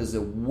 kilometers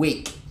a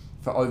week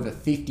for over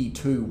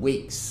 52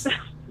 weeks.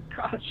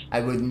 Gosh.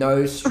 And with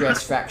no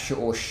stress fracture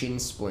or shin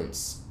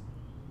splints.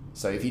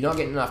 So if you're not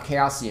getting enough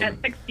calcium...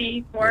 At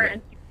 64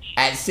 and...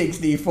 At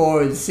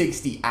 64 and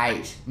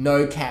 68.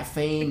 No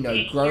caffeine,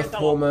 no growth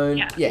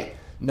hormone. Yeah.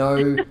 No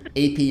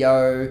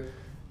EPO,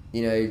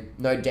 no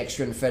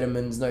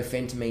dextroamphetamines, no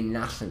phentermine,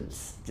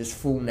 nothings. Just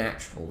full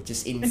natural.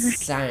 Just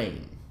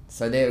insane.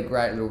 So they're a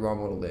great little role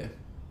model there.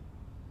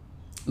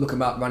 Look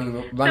them up, running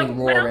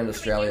raw around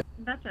Australia.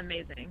 That's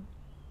amazing.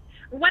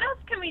 What else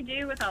can we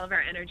do with all of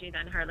our energy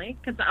then, Harley?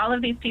 Because all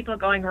of these people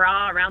going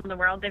raw around the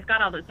world, they've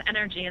got all this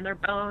energy and their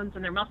bones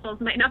and their muscles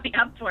might not be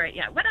up for it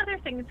yet. What other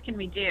things can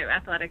we do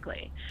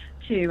athletically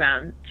to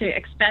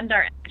expend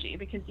our energy?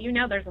 Because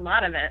there's a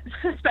lot of it,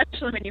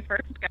 especially when you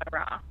first go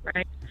raw,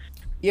 right?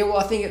 Yeah, well,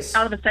 I think it's...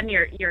 All of a sudden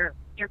you're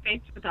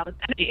faced with all this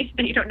energy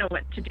and you don't know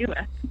what to do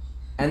with.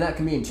 And that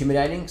can be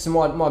intimidating. So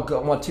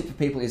my tip for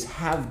people is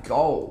have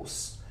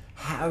goals.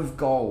 Have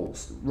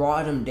goals.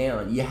 Write them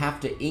down. You have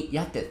to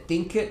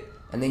think it,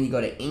 and then you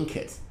got to ink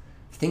it.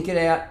 Think it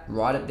out,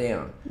 write it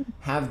down.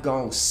 Have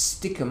goals,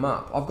 stick them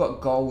up. I've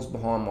got goals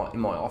in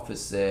my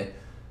office there.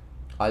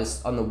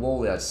 On the wall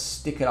there, I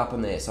stick it up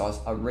on there,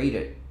 so I read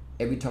it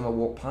every time I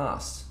walk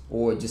past,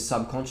 or just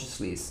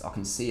subconsciously I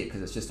can see it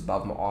because it's just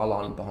above my eye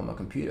line behind my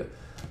computer.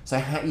 So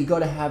you got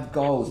to have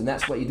goals, and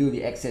that's what you do with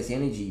your excess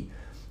energy,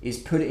 is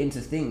put it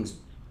into things.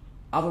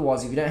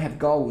 Otherwise, if you don't have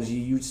goals,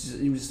 you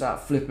just start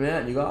flipping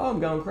out and you go, oh, I'm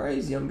going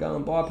crazy, I'm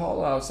going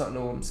bipolar or something,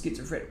 or I'm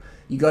schizophrenic.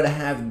 You got to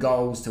have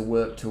goals to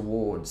work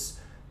towards.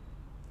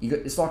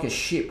 It's like a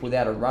ship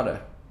without a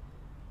rudder.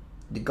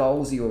 The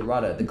goals are your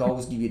rudder. The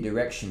goals give you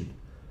direction.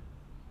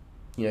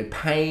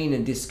 Pain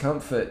and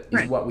discomfort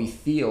is what we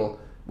feel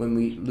when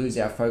we lose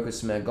our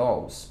focus from our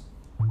goals.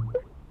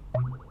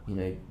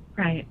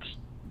 Right.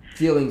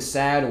 Feeling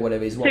sad or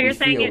whatever is what we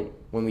feel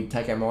when we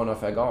take our mind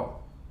off our goal.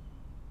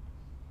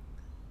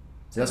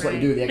 So that's what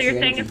you do with the extra energy.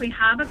 So you're saying if we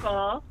have a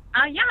goal,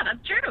 yeah,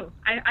 that's true.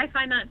 I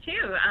find that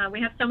too.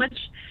 We have so much,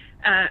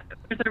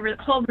 there's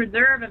a whole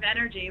reserve of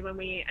energy when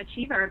we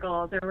achieve our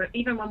goals, or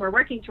even when we're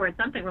working towards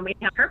something, when we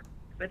have purpose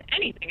with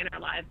anything in our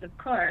lives, of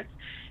course.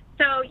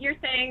 So you're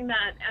saying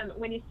that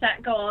when you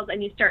set goals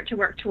and you start to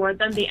work toward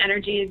them, the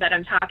energy that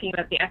I'm talking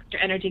about, the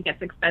extra energy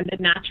gets expended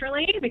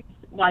naturally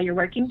while you're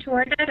working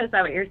toward it? Is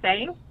that what you're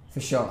saying? For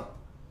sure.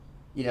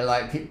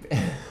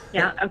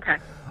 Yeah, okay.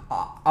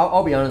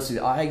 I'll be honest with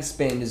you, I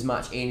expend as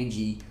much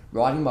energy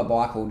riding my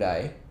bike all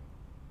day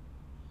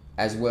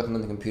as working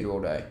on the computer all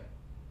day.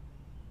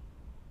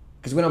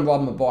 Because when I'm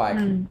riding my bike,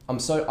 I'm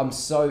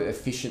so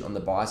efficient on the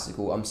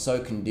bicycle. I'm so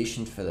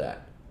conditioned for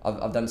that.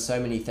 I've done so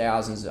many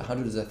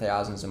hundreds of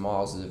thousands of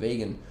miles as a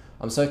vegan.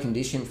 I'm so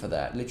conditioned for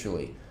that,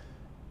 literally.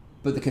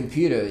 But the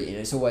computer,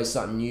 it's always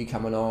something new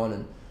coming on,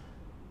 and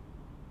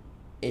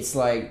it's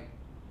like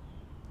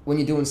when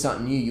you're doing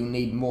something new, you'll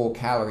need more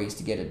calories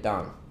to get it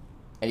done.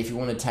 And if you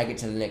want to take it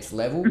to the next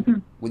level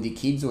with your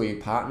kids or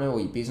your partner or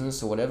your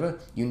business or whatever,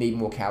 you need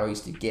more calories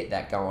to get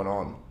that going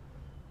on.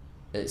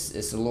 It's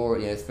the law,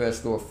 the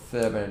first law of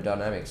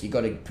thermodynamics. You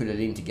got to put it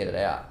in to get it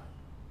out.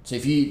 So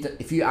if you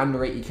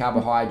undereat your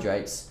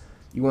carbohydrates,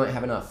 you won't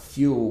have enough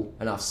fuel,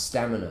 enough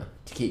stamina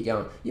to keep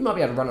going. You might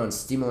be able to run on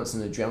stimulants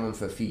and adrenaline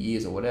for a few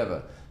years or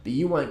whatever, but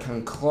you won't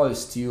come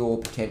close to your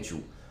potential.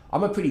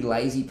 I'm a pretty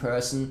lazy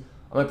person.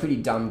 I'm a pretty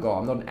dumb guy.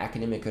 I'm not an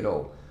academic at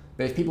all.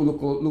 But if people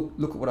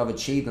look at what I've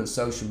achieved on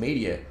social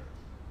media,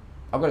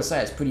 I've got to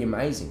say it's pretty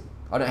amazing.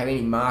 I don't have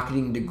any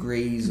marketing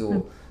degrees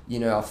or,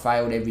 I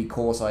failed every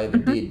course I ever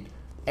did.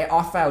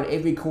 I failed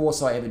every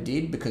course I ever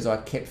did because I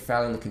kept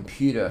failing the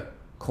computer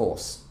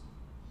course.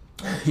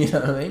 You know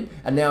what I mean?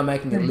 And now I'm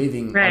making a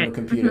living on the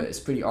computer. Mm-hmm. It's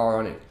pretty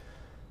ironic.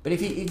 But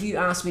if you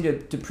asked me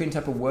to print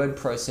up a word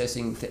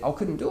processing thing, I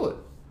couldn't do it.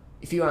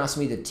 If you ask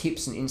me the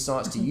tips and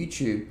insights to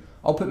YouTube,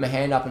 I'll put my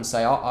hand up and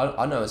say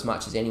I know as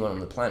much as anyone on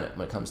the planet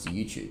when it comes to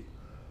YouTube.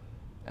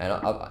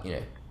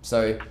 And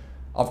so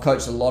I've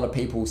coached a lot of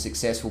people,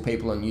 successful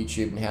people on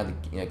YouTube, and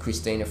how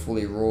Christina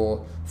Fully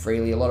Raw,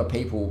 Freely, a lot of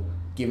people,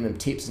 giving them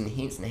tips and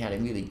hints on how to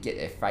really get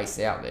their face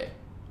out there.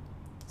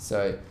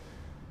 So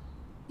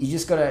you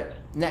just gotta.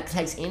 And that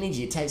takes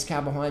energy. It takes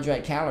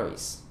carbohydrate,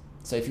 calories.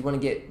 So if you want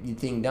to get your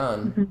thing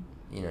done,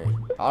 we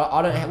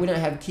don't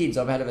have kids.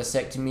 I've had a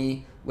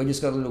vasectomy. We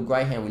just got a little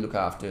greyhound we look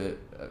after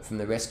from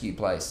the rescue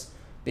place.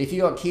 But if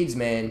you got kids,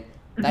 man,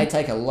 they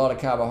take a lot of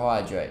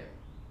carbohydrate.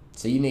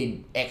 So you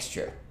need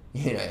extra.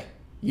 You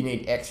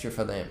need extra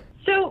for them.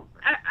 So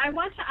I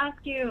want to ask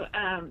you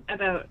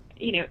about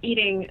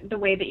eating the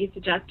way that you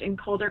suggest in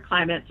colder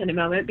climates in a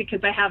moment, because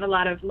I have a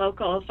lot of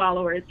local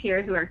followers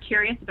here who are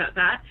curious about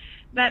that.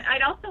 But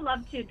I'd also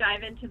love to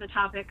dive into the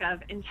topic of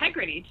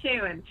integrity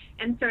too,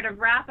 and sort of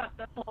wrap up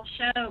the whole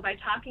show by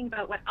talking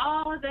about what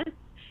all of this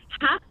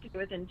has to do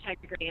with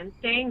integrity and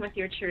staying with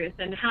your truth,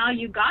 and how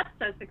you got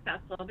so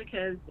successful,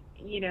 because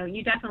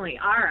you definitely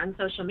are on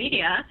social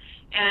media,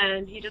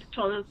 and you just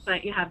told us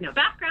that you have no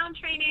background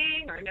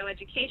training or no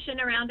education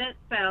around it.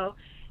 So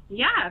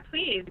yeah,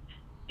 please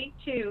speak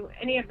to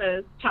any of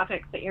those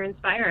topics that you're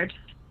inspired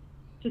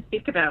to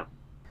speak about.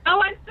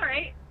 Oh, I'm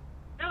sorry.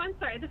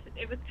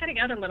 It was cutting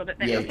out a little bit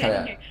there. Yeah, cut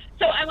out.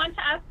 So I want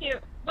to ask you,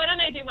 why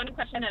don't I do one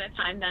question at a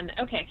time then?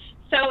 Okay.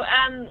 So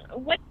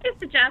what do you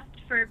suggest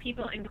for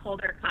people in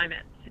colder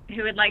climates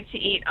who would like to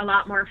eat a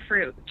lot more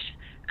fruit?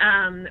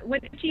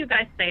 What do you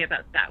guys say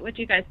about that? What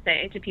do you guys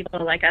say to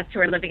people like us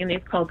who are living in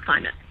these cold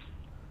climates?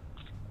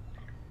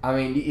 I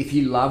mean, if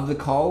you love the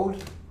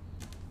cold,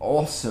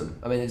 awesome.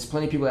 I mean, there's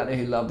plenty of people out there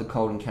who love the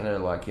cold in Canada,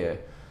 like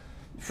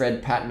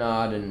Fred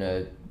Patnard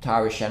and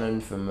Tara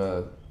Shannon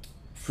from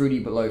Fruity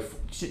Below.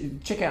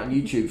 Check out on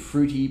YouTube,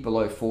 Fruity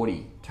Below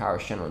 40, Tara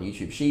Shannon on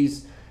YouTube.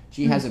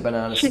 She has a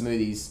banana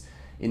smoothies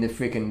in the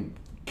freaking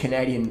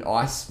Canadian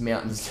ice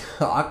mountains.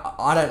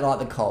 I don't like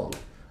the cold.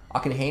 I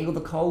can handle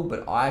the cold,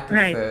 but I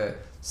prefer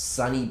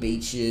sunny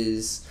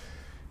beaches,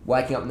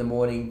 waking up in the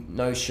morning,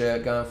 no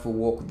shirt, going for a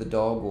walk with the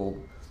dog, or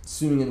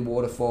swimming in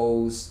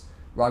waterfalls,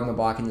 riding my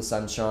bike in the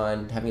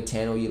sunshine, having a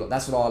tan all year.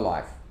 That's what I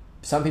like.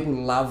 Some people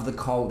love the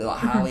cold. They're like,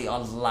 Harley, I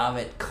love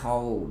it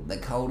cold. The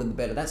colder the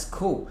better. That's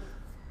cool.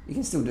 You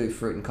can still do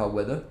fruit in cold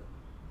weather.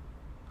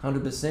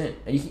 100%.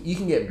 And you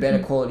can get better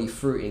quality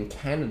fruit in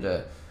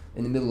Canada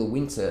in the middle of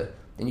winter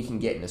than you can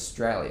get in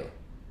Australia.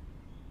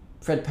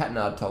 Fred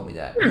Patnard told me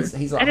that.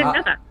 He's like, I didn't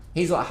know that.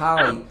 He's like,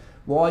 Harley,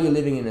 why are you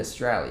living in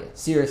Australia?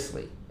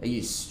 Seriously, are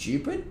you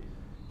stupid?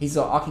 He's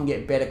like, I can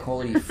get better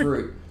quality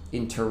fruit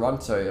in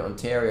Toronto,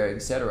 Ontario,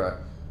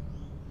 etc.,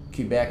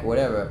 Quebec,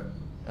 whatever,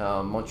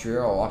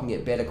 Montreal. I can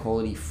get better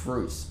quality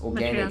fruits,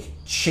 organic,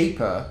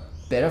 cheaper,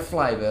 better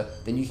flavour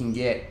than you can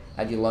get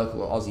at your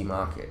local Aussie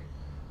market.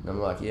 And I'm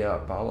like, yeah,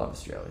 but I love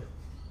Australia.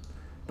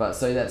 But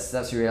so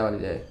that's reality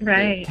there.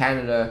 Right. In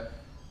Canada,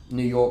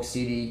 New York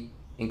City,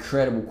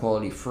 incredible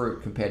quality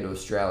fruit compared to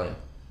Australia.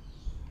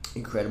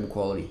 Incredible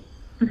quality.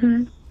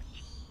 Mm-hmm.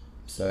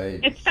 So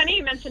it's funny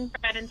you mentioned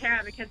Fred and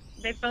Tara, because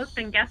they've both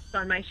been guests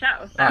on my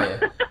show. So. Oh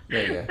yeah,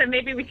 there you go. So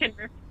maybe we can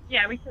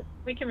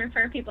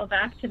refer people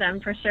back to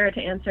them for sure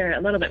to answer a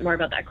little bit more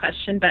about that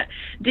question. But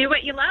do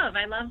what you love.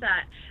 I love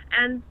that.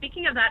 And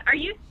speaking of that, are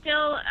you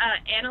still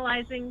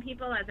analyzing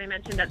people? As I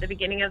mentioned at the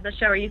beginning of the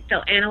show, are you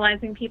still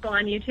analyzing people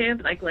on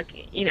YouTube, like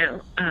looking,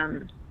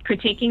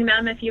 critiquing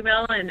them, if you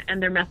will,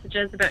 and their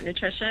messages about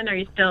nutrition? Are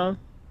you still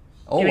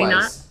doing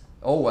that?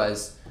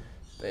 Always.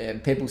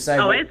 People say,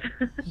 always.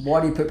 Why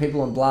do you put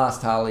people on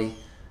blast, Harley?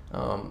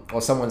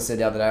 Or someone said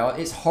the other day, oh,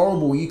 it's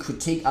horrible, you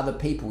critique other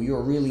people,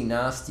 you're really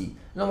nasty.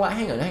 And I'm like,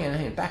 hang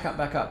on, back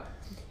up.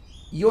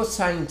 You're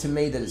saying to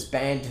me that it's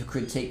bad to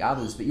critique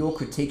others, but you're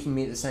critiquing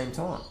me at the same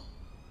time.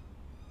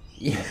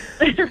 Yeah.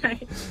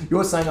 Right.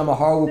 You're saying I'm a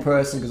horrible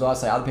person because I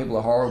say other people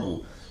are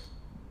horrible.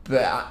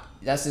 But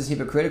that's just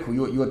hypocritical.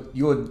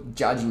 You're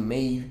judging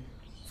me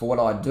for what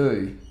I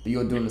do, but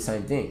you're doing the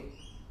same thing.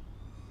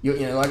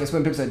 Like it's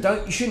when people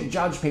say, you shouldn't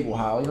judge people,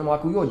 Harley. And I'm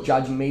like, well, you're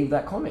judging me with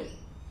that comment.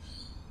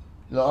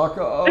 Like,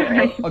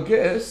 I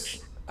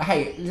guess.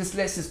 Hey, let's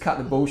just cut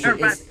the bullshit.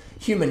 It's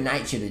human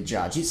nature to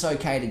judge. It's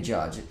okay to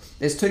judge.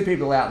 There's two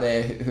people out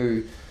there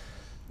who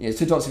there's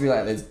two types of people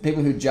out there. There's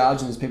people who judge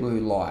and there's people who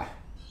lie.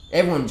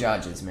 Everyone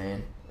judges,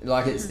 man.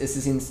 Like it's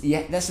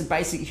that's the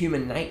basic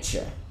human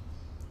nature.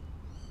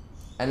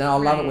 And I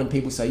love it when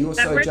people say, you're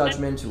so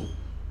judgmental.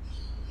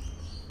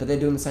 But they're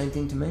doing the same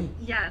thing to me.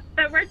 Yeah,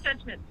 that word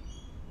judgment.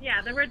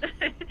 Yeah, the word.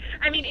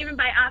 I mean, even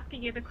by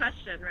asking you the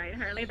question, right,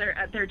 Harley?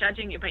 They're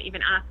judging you by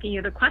even asking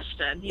you the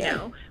question. You Yeah.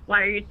 know,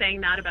 why are you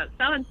saying that about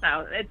so and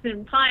so? It's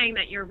implying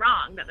that you're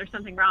wrong, that there's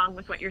something wrong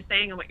with what you're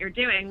saying and what you're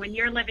doing when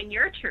you're living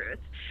your truth.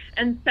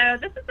 And so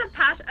this is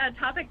a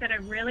topic that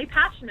I'm really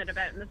passionate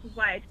about, and this is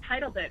why I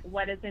titled it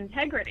 "What is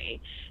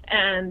Integrity?"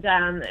 And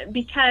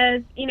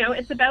because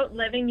it's about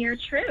living your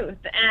truth,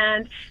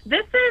 and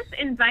this is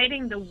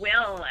inviting the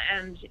will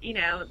and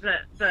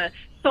the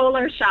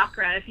solar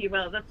chakra, if you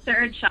will, the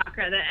third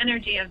chakra, the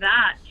energy of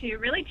that, to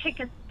really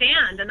take a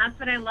stand. And that's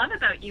what I love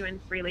about you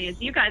and Freely,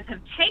 is you guys have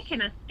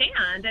taken a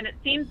stand, and it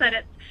seems that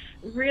it's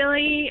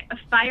really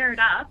fired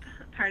up,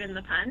 pardon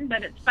the pun,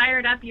 but it's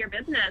fired up your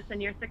business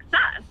and your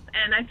success.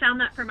 And I found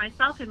that for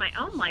myself in my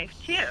own life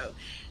too.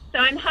 So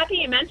I'm happy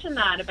you mentioned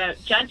that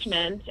about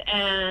judgment,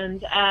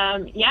 and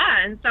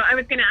and so I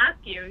was going to ask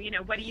you,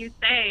 what do you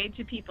say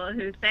to people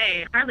who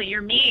say, Harley,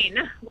 you're mean?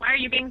 Why are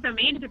you being so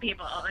mean to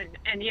people?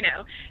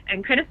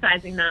 And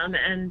criticizing them,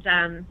 and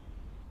so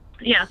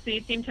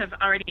you seem to have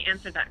already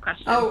answered that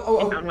question in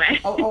your own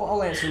way.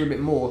 I'll answer a little bit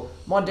more.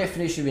 My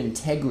definition of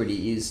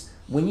integrity is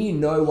when you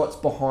know what's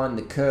behind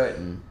the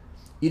curtain,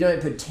 you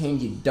don't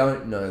pretend you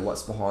don't know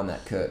what's behind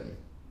that curtain.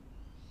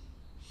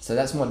 So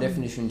that's my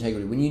definition of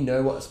integrity. When you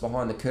know what's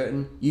behind the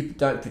curtain, you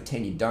don't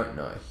pretend you don't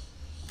know.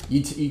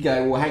 You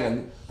go, well, hang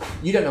on,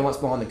 you don't know what's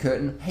behind the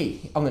curtain.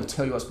 Hey, I'm going to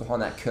tell you what's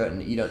behind that curtain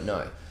that you don't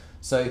know.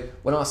 So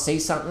when I see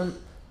something,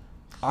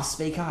 I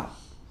speak up.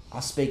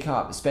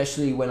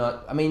 Especially when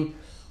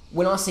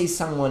I see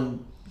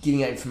someone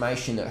giving out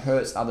information that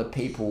hurts other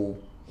people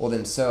or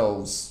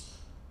themselves,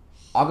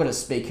 I've got to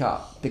speak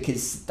up,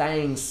 because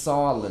staying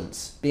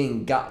silent,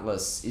 being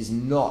gutless, is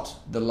not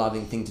the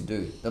loving thing to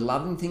do. The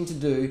loving thing to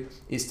do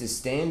is to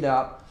stand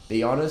up,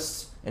 be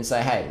honest, and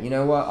say, hey, you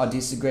know what, I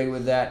disagree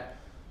with that.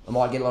 I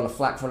might get a lot of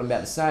flack for what I'm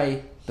about to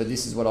say, but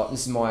this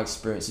is my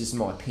experience, this is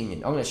my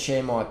opinion. I'm going to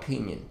share my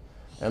opinion.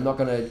 And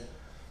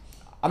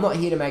I'm not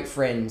here to make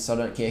friends, so I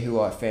don't care who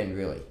I offend,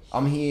 really.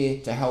 I'm here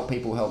to help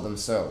people help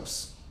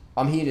themselves.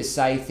 I'm here to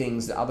say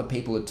things that other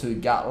people are too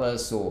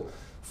gutless or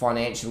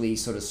financially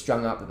sort of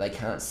strung up that they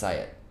can't say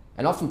it.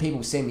 And often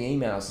people send me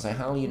emails and say,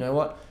 Harley, you know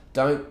what?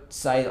 Don't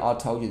say that I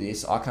told you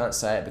this. I can't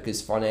say it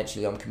because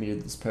financially I'm committed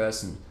to this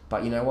person.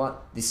 But you know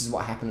what? This is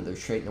what happened at the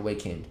retreat in the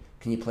weekend.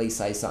 Can you please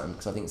say something?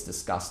 Because I think it's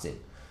disgusting.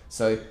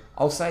 So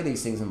I'll say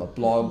these things on my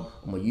blog,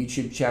 on my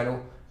YouTube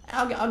channel.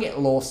 I'll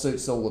get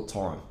lawsuits all the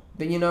time.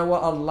 But you know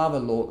what? I love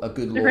a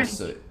good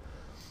lawsuit.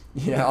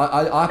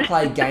 I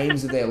play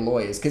games with their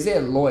lawyers, because their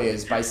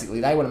lawyers,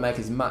 basically, they want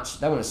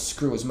to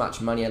screw as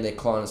much money out of their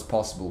client as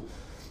possible.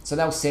 So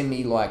they'll send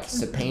me like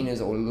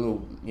subpoenas or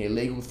little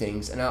legal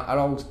things, and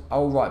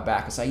I'll write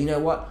back and say, you know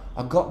what,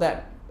 I got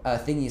that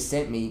thing you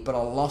sent me, but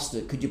I lost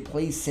it. Could you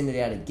please send it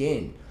out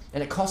again?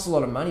 And it costs a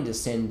lot of money to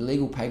send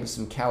legal papers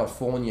from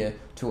California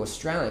to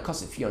Australia. It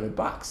costs a few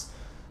 $100.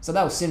 So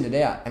they'll send it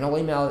out, and I'll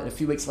email it a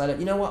few weeks later.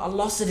 You know what? I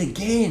lost it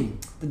again.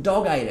 The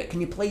dog ate it.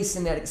 Can you please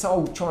send that? So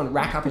I'll try and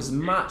rack up as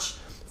much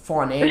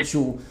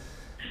financial,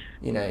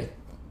 you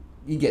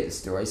get the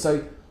story.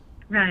 So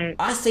right.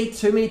 I see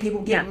too many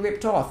people getting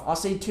ripped off. I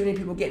see too many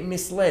people getting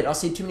misled. I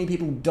see too many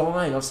people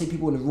dying. I see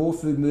people in the raw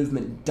food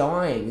movement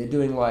dying. They're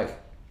doing like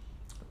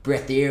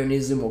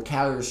breatharianism or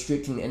calorie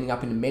restricting, ending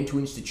up in the mental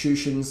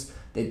institutions.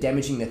 They're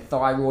damaging their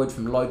thyroid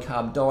from low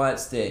carb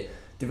diets. They're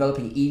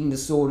developing eating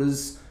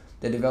disorders.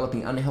 They're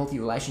developing unhealthy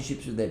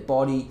relationships with their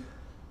body,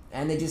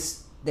 and they're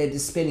just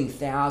spending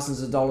thousands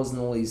of dollars on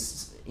all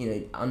these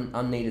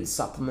unneeded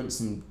supplements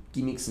and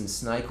gimmicks and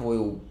snake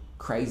oil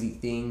crazy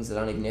things that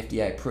aren't even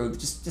FDA approved.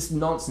 Just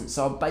nonsense.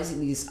 So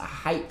I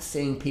hate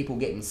seeing people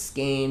getting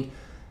scammed,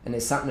 and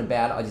there's something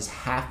about it. I just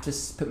have to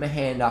put my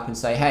hand up and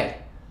say, hey,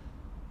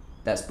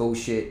 that's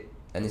bullshit,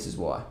 and this is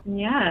why.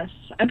 Yes.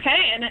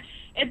 Okay. And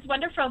it's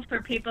wonderful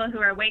for people who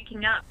are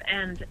waking up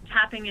and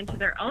tapping into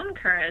their own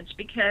courage,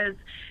 because,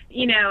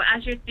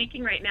 as you're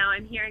speaking right now,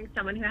 I'm hearing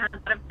someone who has a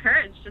lot of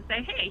courage to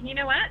say, hey, you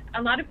know what?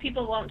 A lot of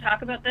people won't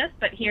talk about this,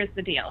 but here's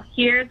the deal.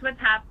 Here's what's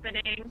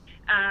happening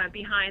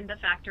behind the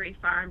factory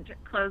farmed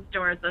closed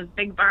doors, those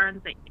big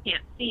barns that you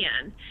can't see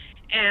in.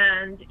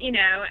 And,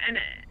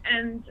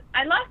 and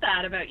I love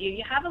that about you.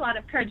 You have a lot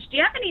of courage. Do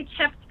you have any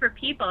tips for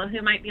people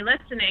who might be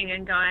listening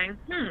and going,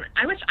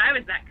 I wish I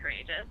was that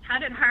courageous? How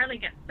did Harley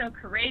get so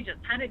courageous?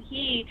 How did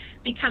he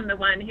become the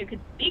one who could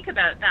speak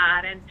about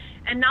that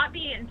and not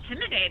be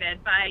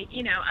intimidated by,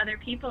 other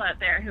people out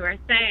there who are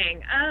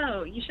saying,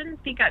 oh, you shouldn't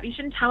speak up. You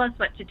shouldn't tell us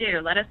what to do.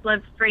 Let us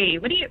live free.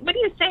 What do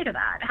you say to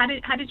that?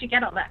 How did you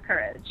get all that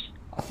courage?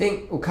 I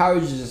think,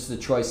 courage is just the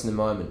choice in the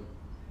moment.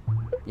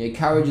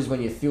 Courage is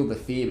when you feel the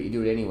fear, but you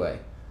do it anyway.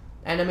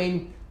 And I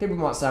mean, people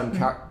might say I'm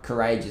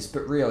courageous,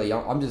 but really,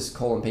 I'm just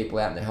calling people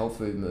out in the health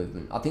food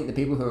movement. I think the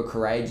people who are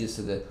courageous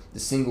are the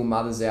single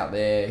mothers out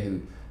there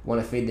who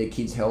want to feed their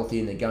kids healthy,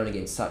 and they're going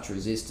against such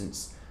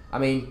resistance. I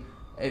mean,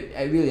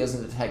 it really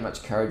doesn't take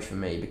much courage from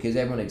me, because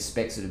everyone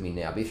expects it of me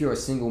now. But if you're a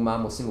single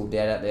mum or single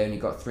dad out there and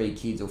you've got 3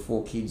 kids or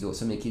 4 kids, or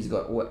some of your kids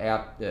have got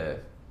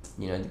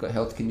they've got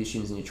health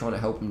conditions, and you're trying to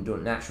help them do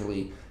it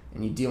naturally,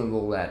 and you're dealing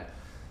with all that,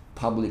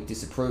 public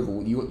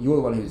disapproval, you're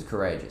the one who's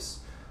courageous.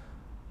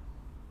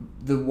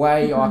 The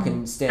way I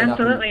can stand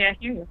Absolutely, up... I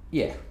hear you.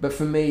 Yeah, but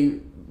for me,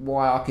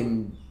 why I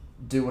can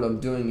do what I'm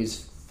doing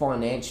is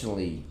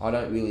financially, I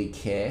don't really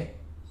care,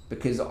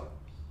 because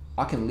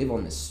I can live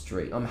on the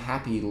street. I'm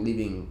happy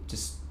living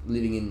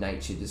in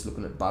nature, just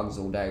looking at bugs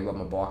all day, ride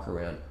my bike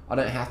around. I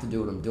don't have to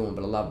do what I'm doing,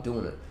 but I love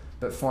doing it.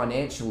 But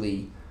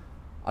financially,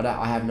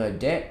 I have no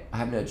debt, I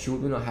have no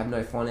children, I have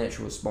no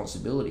financial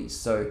responsibilities.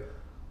 So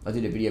I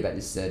did a video about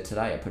this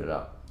today, I put it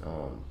up.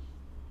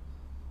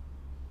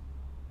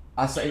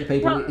 I say to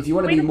people, if you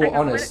want to be more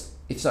honest,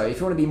 if you want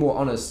to be more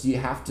honest, you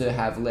have to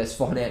have less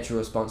financial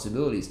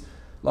responsibilities.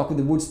 Like with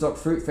the Woodstock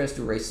Fruit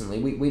Festival recently,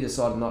 we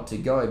decided not to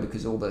go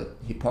because all the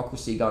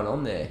hypocrisy going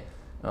on there.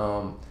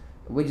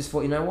 We just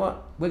thought, you know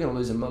what, we're going to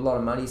lose a lot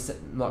of money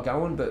not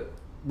going, but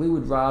we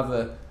would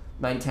rather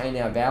maintain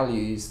our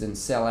values than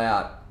sell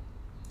out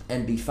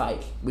and be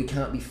fake. We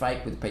can't be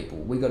fake with people.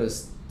 We got to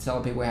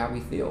tell people how we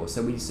feel.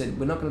 So we said,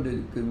 we're not going to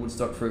do the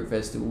Woodstock Fruit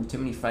Festival, too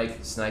many fake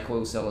snake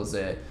oil sellers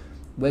there.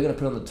 We're going to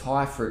put on the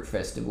Thai Fruit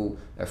Festival,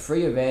 a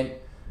free event.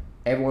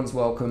 Everyone's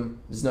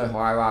welcome. There's no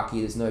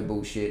hierarchy. There's no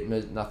bullshit.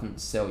 Nothing to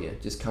sell you.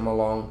 Just come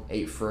along,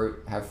 eat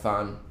fruit, have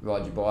fun,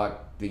 ride your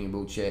bike, bring your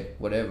wheelchair,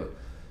 whatever.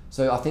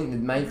 So I think the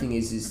main thing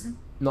is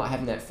not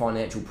having that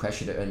financial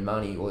pressure to earn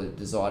money or the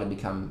desire to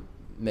become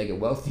mega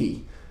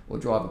wealthy or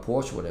drive a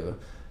Porsche or whatever,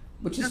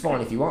 which is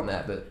fine if you want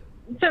that.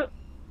 But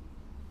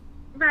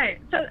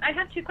Right. So I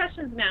have two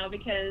questions now,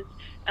 because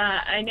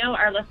I know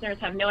our listeners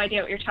have no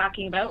idea what you're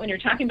talking about when you're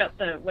talking about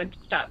the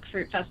Woodstock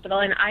Fruit Festival,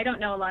 and I don't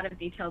know a lot of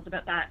details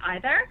about that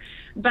either.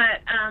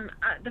 But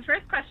the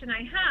first question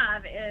I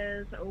have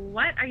is,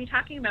 what are you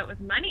talking about with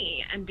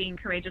money and being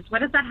courageous? What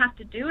does that have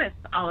to do with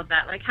all of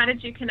that? Like, how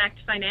did you connect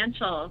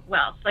financial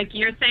wealth? Like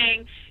you're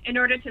saying, in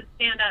order to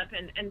stand up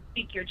and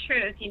speak your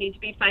truth, you need to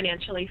be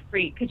financially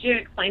free. Could you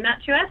explain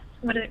that to us?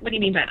 What do you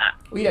mean by that?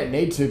 Well, you don't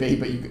need to be,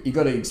 but you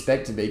got to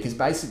expect to be, because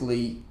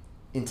basically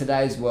in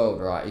today's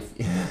world, right,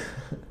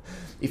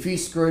 if you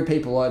screw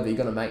people over, you're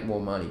going to make more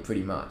money,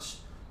 pretty much.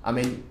 I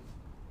mean,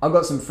 I've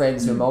got some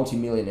friends who are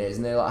multi-millionaires,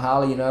 and they're like,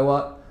 Harley, you know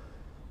what?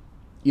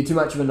 You're too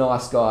much of a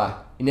nice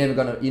guy. You're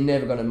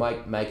never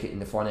gonna make it in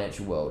the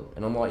financial world.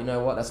 And I'm like, you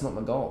know what? That's not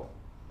my goal.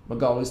 My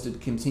goal is to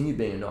continue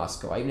being a nice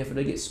guy, even if I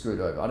do get screwed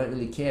over. I don't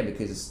really care,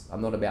 because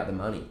I'm not about the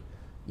money.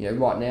 You know,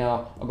 right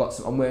now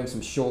I'm wearing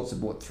some shorts I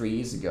bought 3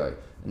 years ago,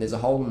 and there's a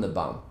hole in the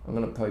bum. I'm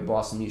gonna probably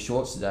buy some new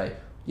shorts today.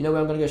 You know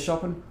where I'm gonna go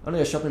shopping? I'm gonna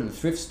go shopping in the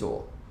thrift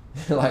store.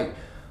 Like,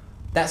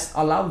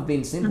 I love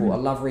being simple. Mm-hmm. I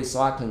love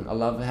recycling. I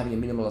love having a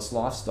minimalist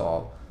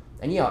lifestyle.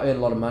 And yeah, I earn a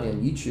lot of money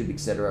on YouTube,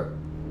 etc.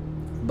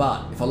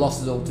 But if I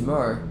lost it all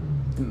tomorrow,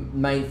 the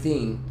main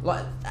thing,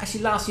 like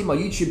actually last year my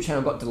YouTube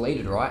channel got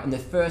deleted, right? And the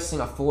first thing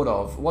I thought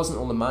of wasn't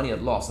all the money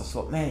I'd lost. I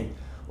thought, man,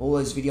 all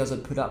those videos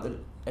I'd put up that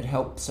had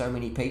helped so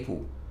many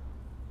people.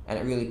 And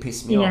it really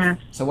pissed me off.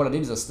 So what I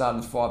did is I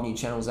started 5 new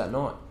channels that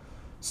night.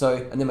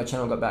 And then my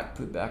channel got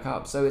put back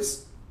up. So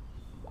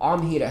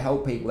I'm here to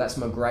help people. That's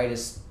my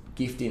greatest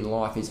gift in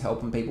life, is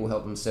helping people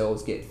help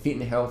themselves, get fit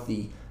and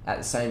healthy. At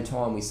the same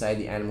time, we save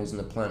the animals and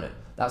the planet.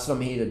 That's what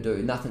I'm here to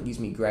do. Nothing gives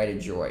me greater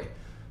joy.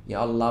 You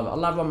know, I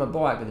love riding my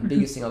bike, but the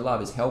biggest thing I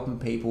love is helping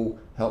people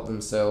help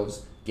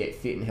themselves, get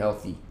fit and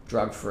healthy,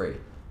 drug-free.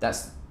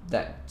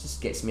 That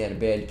just gets me out of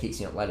bed, keeps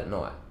me up late at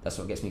night. That's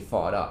what gets me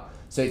fired up.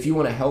 So if you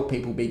want to help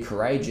people be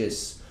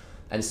courageous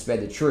and spread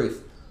the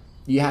truth,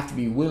 you have to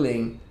be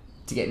willing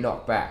to get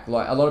knocked back.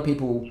 Like, a lot of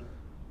people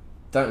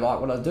don't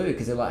like what I do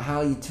because they're like,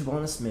 Harley, you're too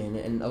honest, man.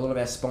 And a lot of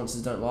our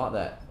sponsors don't like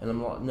that. And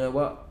I'm like, you know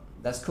what?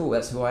 That's cool.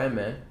 That's who I am,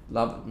 man.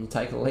 Love it and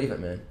take it or leave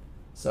it, man.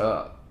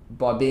 So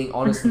by being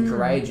honest and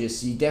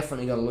courageous, you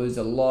definitely got to lose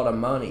a lot of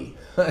money,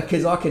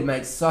 because I could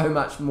make so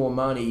much more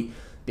money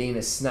being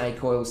a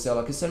snake oil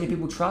seller, because so many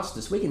people trust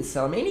us. We can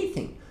sell them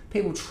anything.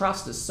 People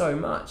trust us so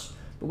much,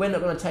 but we're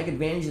not going to take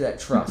advantage of that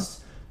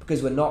trust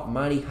because we're not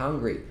money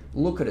hungry.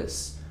 Look at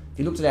us. If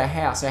you looked at our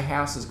house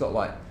has got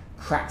like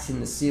cracks in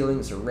the ceiling.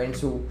 It's a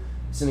rental.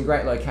 It's in a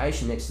great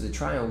location next to the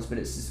trails, but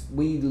it's just,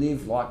 we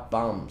live like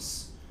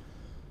bums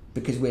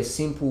because we're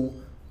simple,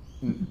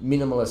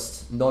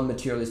 minimalist,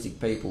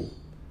 non-materialistic people.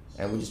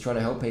 And we're just trying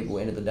to help people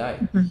at the end of the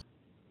day.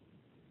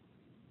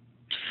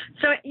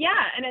 So yeah,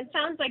 and it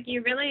sounds like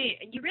you really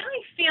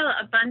feel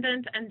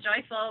abundant and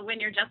joyful when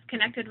you're just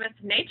connected with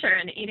nature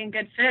and eating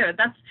good food.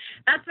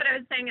 That's what I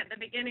was saying at the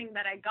beginning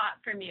that I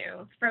got from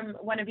you from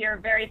one of your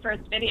very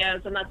first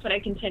videos, and that's what I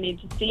continued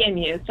to see in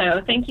you.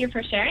 So thank you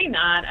for sharing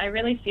that. I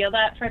really feel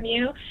that from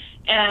you.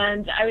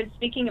 And I was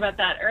speaking about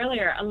that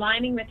earlier,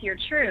 aligning with your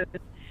truth.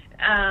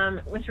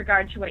 With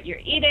regard to what you're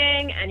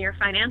eating and your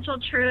financial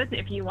truth.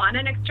 If you want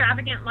an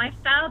extravagant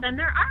lifestyle, then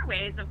there are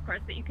ways, of course,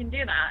 that you can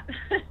do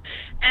that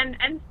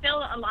and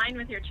still align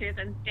with your truth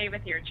and stay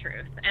with your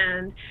truth.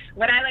 And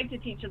what I like to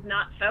teach is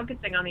not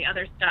focusing on the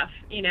other stuff,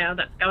 you know,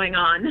 that's going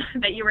on,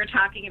 that you were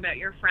talking about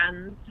your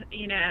friends,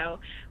 you know,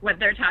 what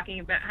they're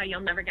talking about, how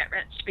you'll never get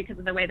rich because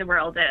of the way the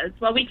world is.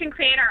 Well, we can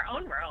create our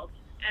own world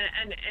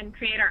and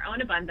create our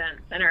own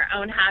abundance and our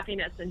own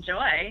happiness and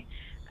joy.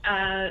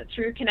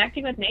 through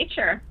connecting with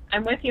nature.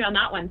 I'm with you on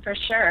that one for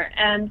sure.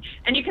 And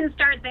you can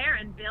start there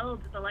and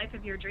build the life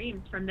of your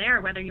dreams from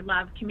there, whether you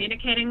love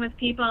communicating with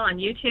people on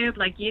YouTube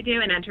like you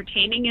do and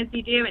entertaining as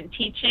you do and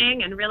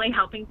teaching and really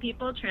helping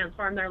people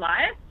transform their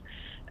lives,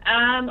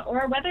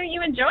 or whether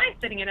you enjoy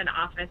sitting in an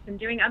office and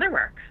doing other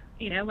work,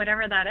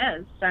 whatever that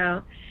is.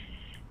 So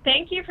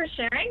thank you for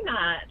sharing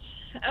that.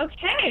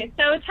 Okay,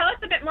 so tell us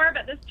a bit more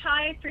about this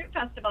Thai Fruit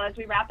Festival as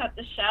we wrap up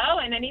the show,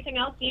 and anything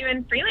else you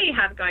and Freely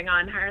have going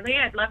on, Harley.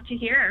 I'd love to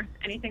hear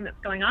anything that's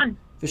going on.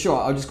 For sure,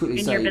 I'll just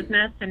quickly say... in your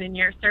business and in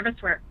your service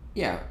work.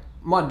 Yeah,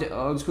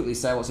 I'll just quickly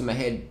say what's in my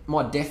head.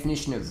 My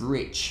definition of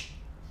rich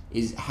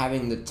is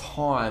having the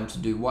time to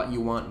do what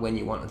you want, when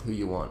you want, with who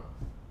you want.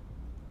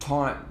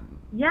 Time.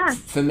 Yes.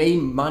 For me,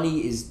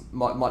 money is...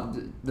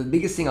 the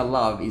biggest thing I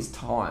love is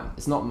time.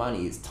 It's not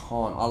money, it's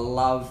time. I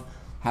love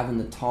having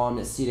the time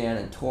to sit down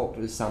and talk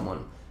to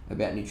someone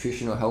about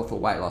nutrition or health or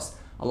weight loss.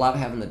 I love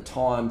having the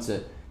time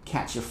to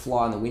catch a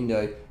fly in the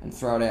window and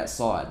throw it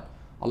outside.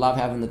 I love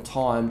having the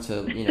time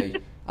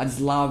to, I just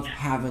love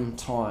having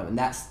time. And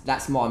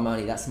that's my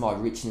money, that's my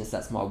richness,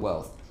 that's my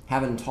wealth.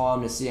 Having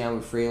time to sit down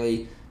with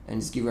Freely and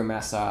just give her a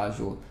massage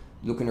or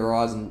look in her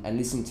eyes and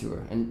listen to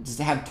her. And just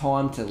to have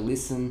time to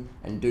listen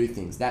and do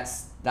things.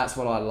 That's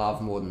what I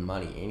love more than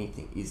money,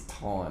 anything, is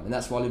time. And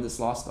that's why I live this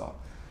lifestyle.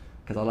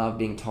 Because I love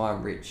being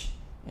time rich.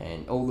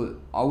 And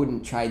I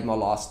wouldn't trade my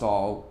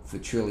lifestyle for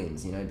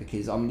trillions,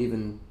 because I'm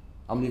living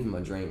my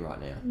dream right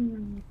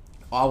now.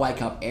 I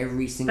wake up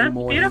every single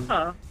morning.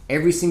 Beautiful.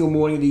 Every single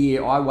morning of the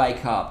year, I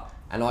wake up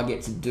and I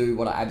get to do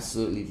what I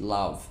absolutely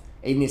love.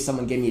 Even if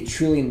someone gave me $1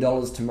 trillion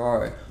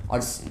tomorrow,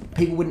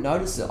 people wouldn't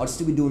notice it. I'd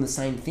still be doing the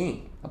same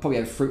thing. I'd probably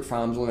have fruit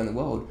farms all around the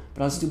world,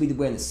 but I'd still be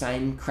wearing the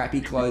same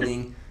crappy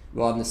clothing,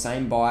 riding the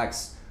same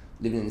bikes,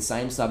 living in the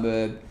same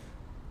suburb.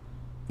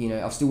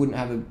 I still wouldn't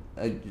have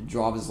a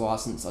driver's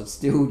license. I'd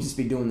still just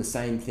be doing the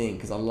same thing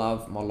because I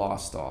love my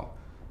lifestyle.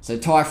 So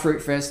Thai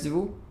Fruit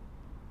Festival,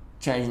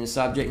 changing the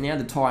subject now.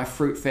 The Thai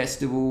Fruit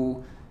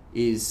Festival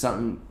is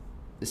something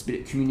the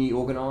Spirit community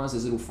organised.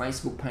 There's a little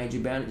Facebook page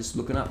about it. Just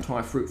looking up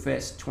Thai Fruit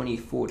Fest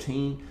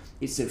 2014.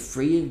 It's a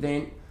free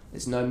event.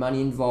 There's no money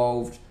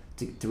involved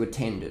to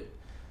attend it.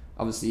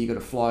 Obviously, you got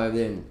to fly over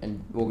there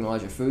and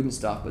organise your food and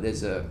stuff, but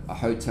there's a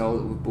hotel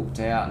that we've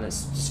booked out, and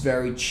it's just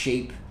very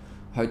cheap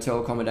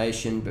hotel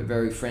accommodation, but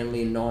very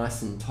friendly and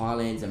nice. And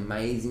Thailand's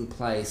amazing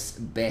place.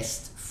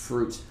 Best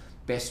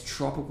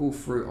tropical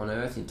fruit on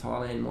earth in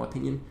Thailand, in my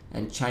opinion.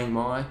 And Chiang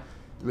Mai.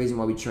 The reason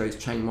why we chose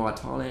Chiang Mai,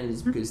 Thailand,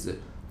 is because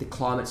the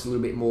climate's a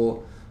little bit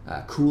more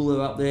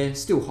cooler up there.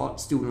 Still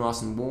hot, still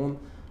nice and warm,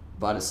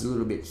 but it's a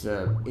little bit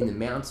in the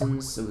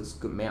mountains, so it's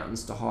good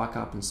mountains to hike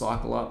up and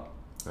cycle up.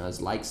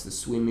 There's lakes to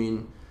swim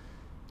in.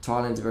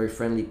 Thailand's a very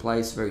friendly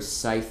place, very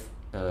safe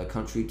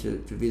country to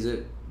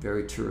visit,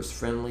 very tourist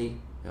friendly.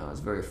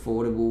 It's very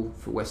affordable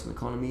for Western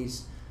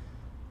economies.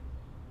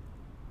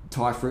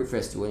 Thai Fruit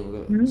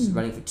Festival, it's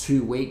running for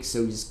 2 weeks,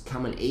 so just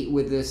come and eat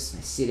with us,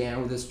 sit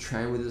down with us,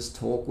 train with us,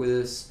 talk with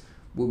us.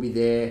 We'll be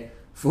there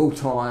full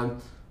time,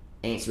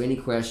 answer any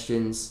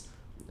questions,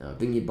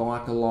 bring your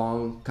bike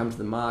along, come to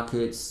the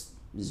markets.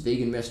 There's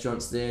vegan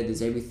restaurants there,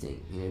 there's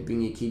everything.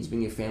 Bring your kids,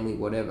 bring your family,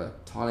 whatever.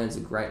 Thailand's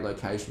a great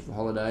location for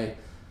holiday.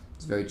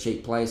 It's a very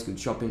cheap place, good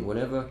shopping,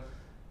 whatever.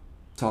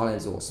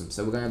 Thailand's awesome.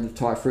 So we're going to have the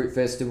Thai Fruit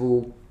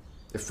Festival,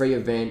 a free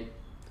event.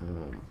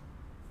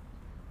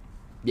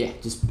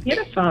 Just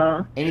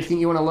beautiful. Anything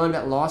you want to learn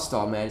about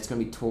lifestyle, man, it's going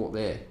to be taught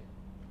there,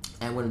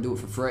 and we're going to do it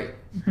for free.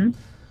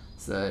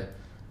 So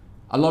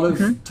a lot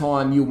of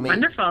time you'll meet.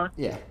 Wonderful.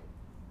 Yeah,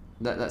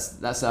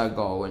 that's our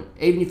goal. And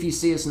even if you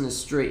see us in the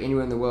street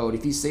anywhere in the world,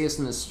 if you see us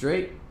in the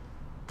street,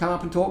 come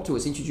up and talk to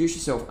us, introduce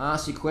yourself,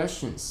 ask your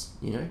questions.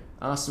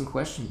 Ask some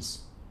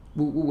questions.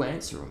 We'll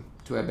answer them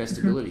to our best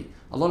ability.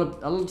 A lot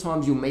of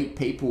times you'll meet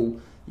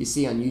people you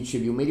see on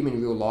YouTube, you'll meet them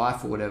in real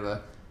life or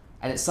whatever,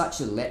 and it's such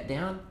a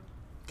letdown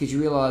because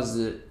you realise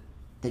that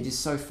they're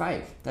just so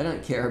fake. They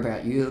don't care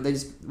about you. They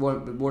just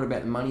want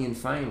about money and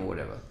fame or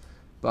whatever.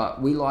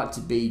 But we like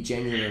to be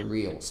genuine and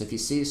real. So if you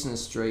see us in the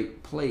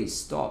street, please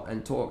stop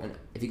and talk. And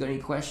if you've got any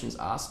questions,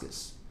 ask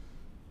us.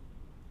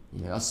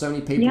 There's so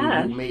many people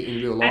you meet in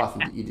real life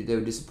and they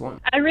were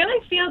disappointed. I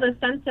really feel the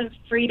sense of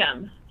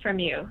freedom from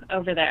you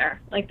over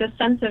there, like this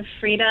sense of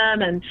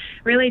freedom and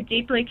really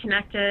deeply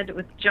connected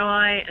with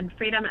joy and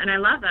freedom, and I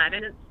love that.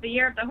 And it's the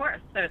year of the horse,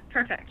 so it's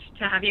perfect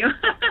to have you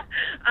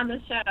on the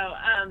show.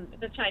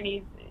 The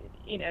Chinese,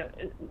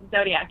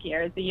 zodiac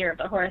year is the year of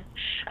the horse,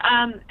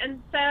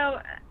 and so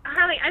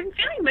Harley, I'm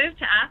feeling moved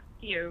to ask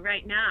you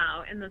right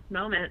now in this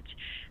moment.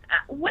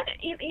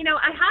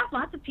 I have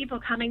lots of people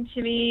coming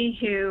to me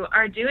who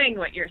are doing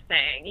what you're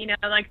saying,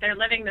 like they're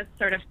living this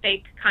sort of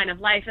fake kind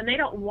of life and they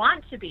don't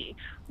want to be.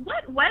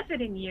 What was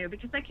it in you?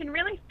 Because I can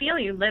really feel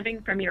you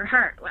living from your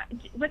heart.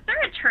 Was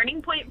there a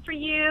turning point for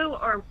you,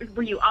 or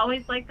were you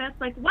always like this?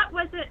 Like, what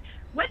was it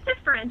what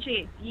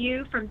differentiates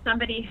you from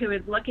somebody who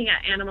is looking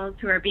at animals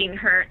who are being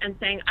hurt and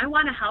saying, I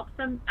want to help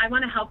them,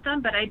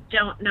 but I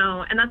don't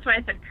know. And that's why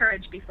I said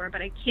courage before,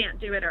 but I can't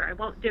do it, or I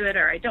won't do it,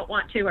 or I don't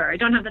want to, or I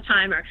don't have the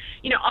time, or,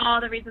 all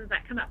the reasons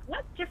that come up.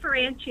 What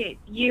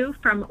differentiates you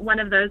from one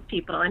of those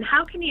people, and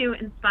how can you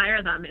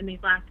inspire them in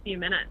these last few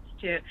minutes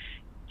to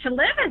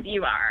live as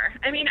you are?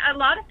 I mean, a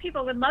lot of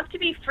people would love to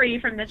be free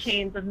from the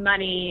chains of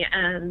money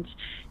and,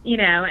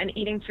 and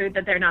eating food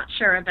that they're not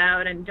sure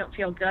about and don't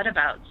feel good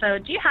about. So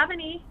do you have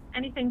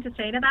anything to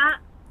say to that?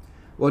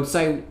 Well, I'd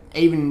say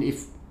even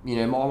if,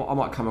 I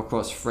might come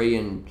across free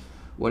and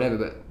whatever,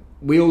 but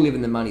we all live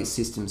in the money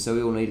system, so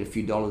we all need a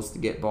few dollars to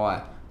get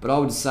by. But I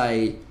would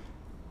say,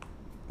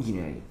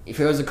 if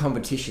there was a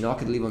competition, I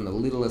could live on the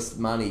littlest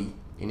money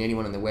in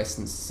anyone in the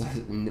Western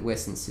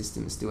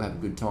system and still have a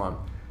good time.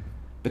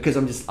 Because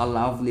I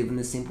love living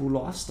a simple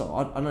lifestyle.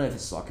 I don't know if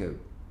it's like a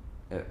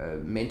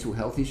mental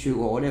health issue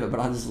or whatever, but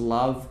I just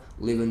love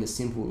living the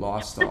simple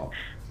lifestyle.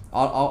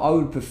 I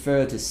would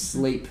prefer to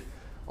sleep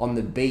on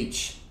the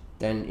beach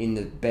than in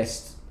the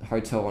best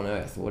hotel on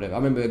earth or whatever. I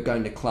remember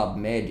going to Club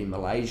Med in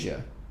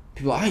Malaysia.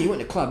 People are like, hey, you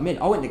went to Club Med?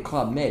 I went to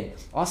Club Med.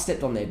 I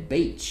slept on their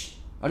beach.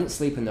 I didn't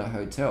sleep in the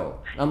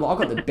hotel. I'm like,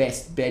 I got the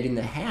best bed in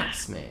the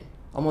house, man.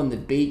 I'm on the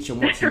beach. I'm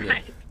watching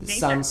the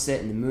sunset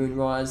and the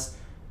moonrise.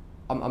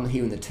 I'm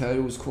hearing the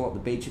turtles call up the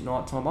beach at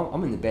night time.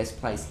 I'm in the best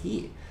place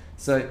here.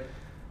 So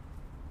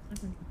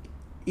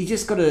you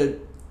just got to...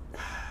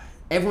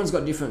 Everyone's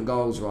got different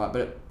goals, right?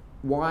 But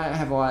why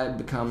have I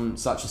become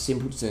such a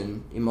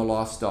simpleton in my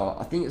lifestyle?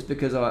 I think it's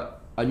because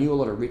I knew a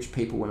lot of rich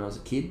people when I was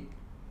a kid.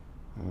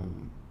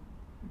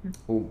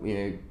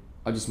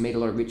 I just meet a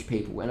lot of rich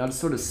people, and I just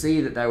sort of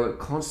see that they were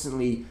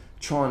constantly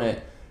trying to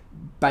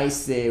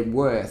base their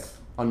worth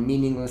on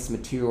meaningless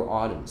material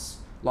items.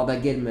 Like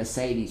they get a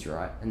Mercedes,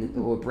 right,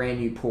 or a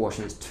brand new Porsche,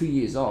 and it's 2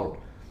 years old,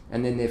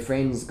 and then their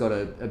friends got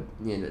a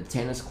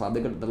tennis club,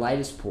 they got the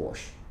latest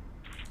Porsche,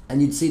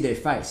 and you'd see their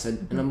face,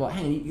 and I'm like,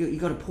 hey, you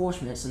got a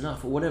Porsche, man, that's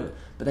enough, or whatever.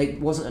 But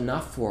it wasn't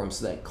enough for them,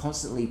 so they're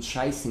constantly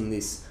chasing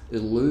this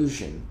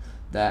illusion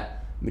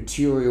that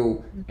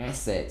material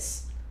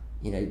assets,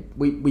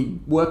 we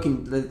work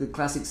in the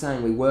classic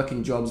saying, we work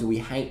in jobs we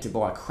hate to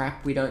buy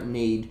crap we don't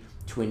need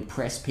to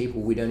impress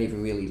people we don't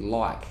even really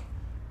like.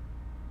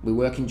 We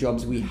work in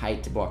jobs we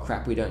hate to buy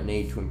crap we don't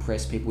need to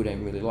impress people we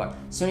don't really like.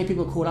 So many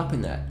people are caught up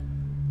in that.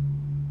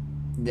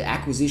 The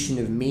acquisition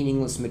of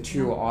meaningless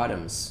material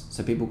items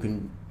so people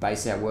can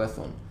base our worth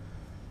on.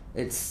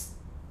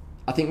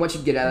 I think once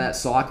you get out of that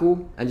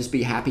cycle and just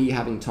be happy you're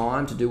having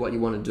time to do what you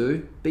want to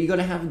do, but you got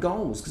to have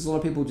goals, because a lot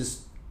of people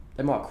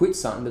they might quit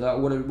something, but they're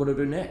like, what do I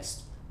do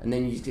next? And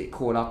then you just get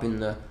caught up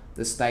in the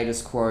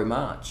status quo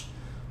march.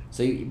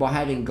 So by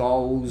having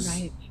goals...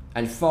 Right.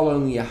 And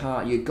following your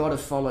heart, you've got to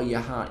follow your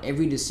heart.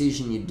 Every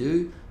decision you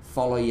do,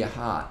 follow your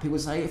heart. People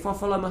say, if I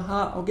follow my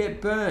heart, I'll get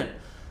burnt.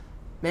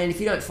 Man, if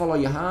you don't follow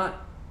your heart,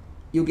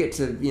 you'll get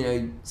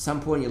to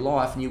some point in your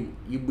life and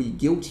you'll be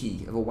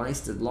guilty of a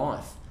wasted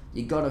life.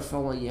 You got to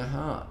follow your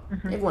heart.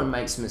 Mm-hmm. Everyone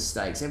makes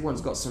mistakes.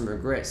 Everyone's got some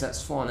regrets. That's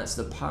fine. That's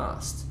the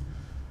past.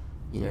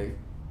 You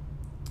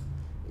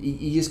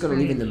just got to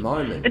live in the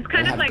moment. It's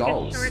kind and of have like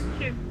goals.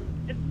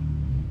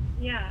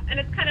 Yeah, and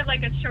it's kind of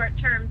like a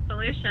short-term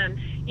solution.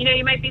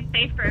 You might be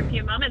safe for a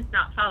few moments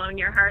not following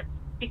your heart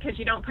because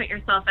you don't put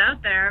yourself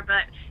out there,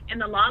 but in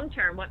the long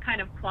term, what kind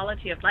of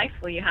quality of life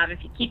will you have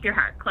if you keep your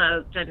heart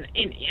closed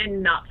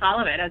and not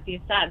follow it, as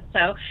you said?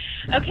 So,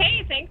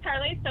 okay, thanks,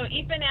 Harley. So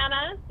eat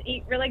bananas,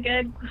 eat really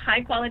good,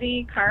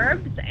 high-quality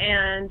carbs,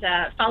 and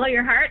follow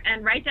your heart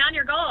and write down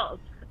your goals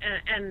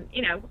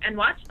and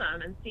watch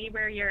them and see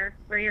where you're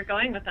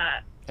going with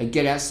that. And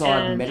get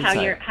outside and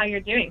meditate. How you're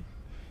doing.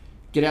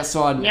 Get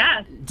outside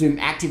and do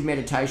active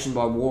meditation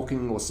by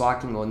walking or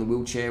cycling or in the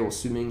wheelchair or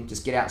swimming.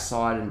 Just get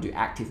outside and do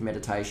active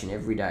meditation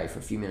every day for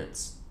a few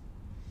minutes.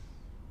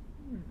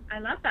 I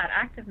love that,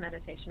 active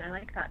meditation. I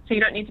like that. So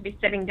you don't need to be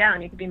sitting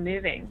down. You could be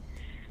moving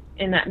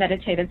in that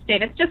meditative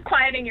state. It's just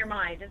quieting your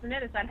mind, isn't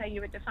it? Is that how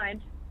you would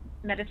define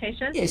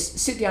meditation? Yes,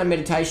 sit-down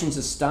meditation is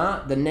a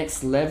start. The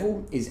next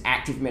level is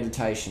active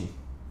meditation.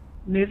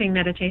 Moving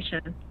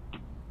meditation.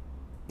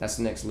 That's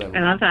the next level. I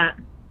love that.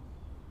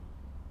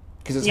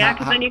 Because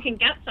then you can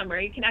get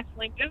somewhere. You can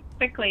actually move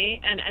quickly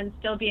and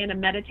still be in a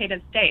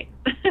meditative state.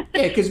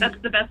 Yeah, because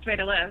that's the best way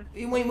to live.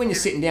 When you're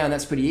sitting down,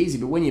 that's pretty easy.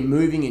 But when you're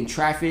moving in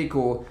traffic,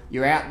 or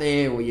you're out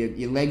there, or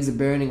your legs are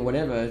burning, or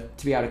whatever,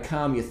 to be able to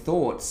calm your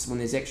thoughts when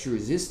there's extra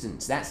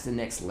resistance, that's the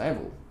next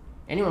level.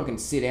 Anyone can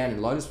sit down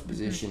in lotus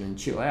position and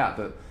chill out,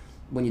 but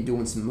when you're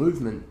doing some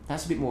movement,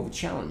 that's a bit more of a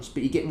challenge.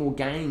 But you get more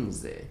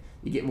gains there.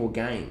 You get more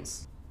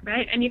gains.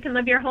 Right, and you can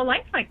live your whole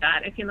life like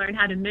that if you learn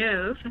how to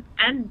move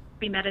and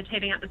be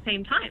meditating at the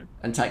same time.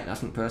 And take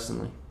nothing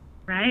personally.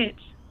 Right,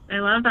 I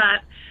love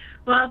that.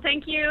 Well,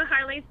 thank you,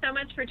 Harley, so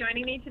much for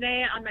joining me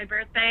today on my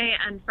birthday,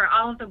 and for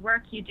all of the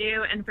work you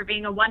do, and for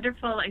being a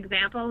wonderful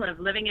example of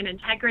living in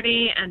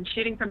integrity and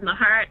shooting from the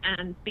heart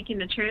and speaking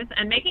the truth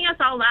and making us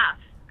all laugh.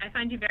 I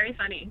find you very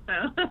funny.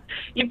 So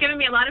you've given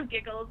me a lot of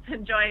giggles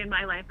and joy in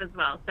my life as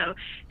well. So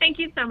thank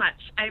you so much.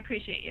 I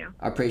appreciate you.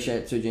 I appreciate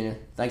it too, Gina.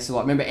 Thanks a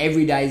lot. Remember,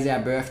 every day is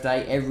our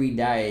birthday. Every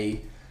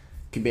day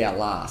could be our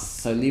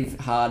last. So live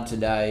hard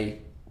today.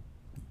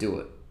 Do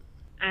it.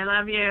 I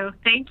love you.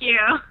 Thank you.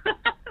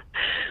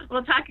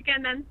 We'll talk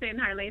again then soon,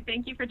 Harley.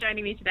 Thank you for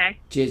joining me today.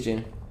 Cheers,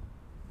 Gina.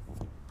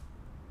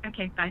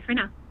 Okay, bye for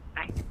now.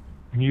 Bye.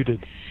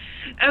 Muted.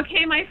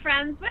 Okay, my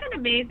friends, what an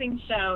amazing show.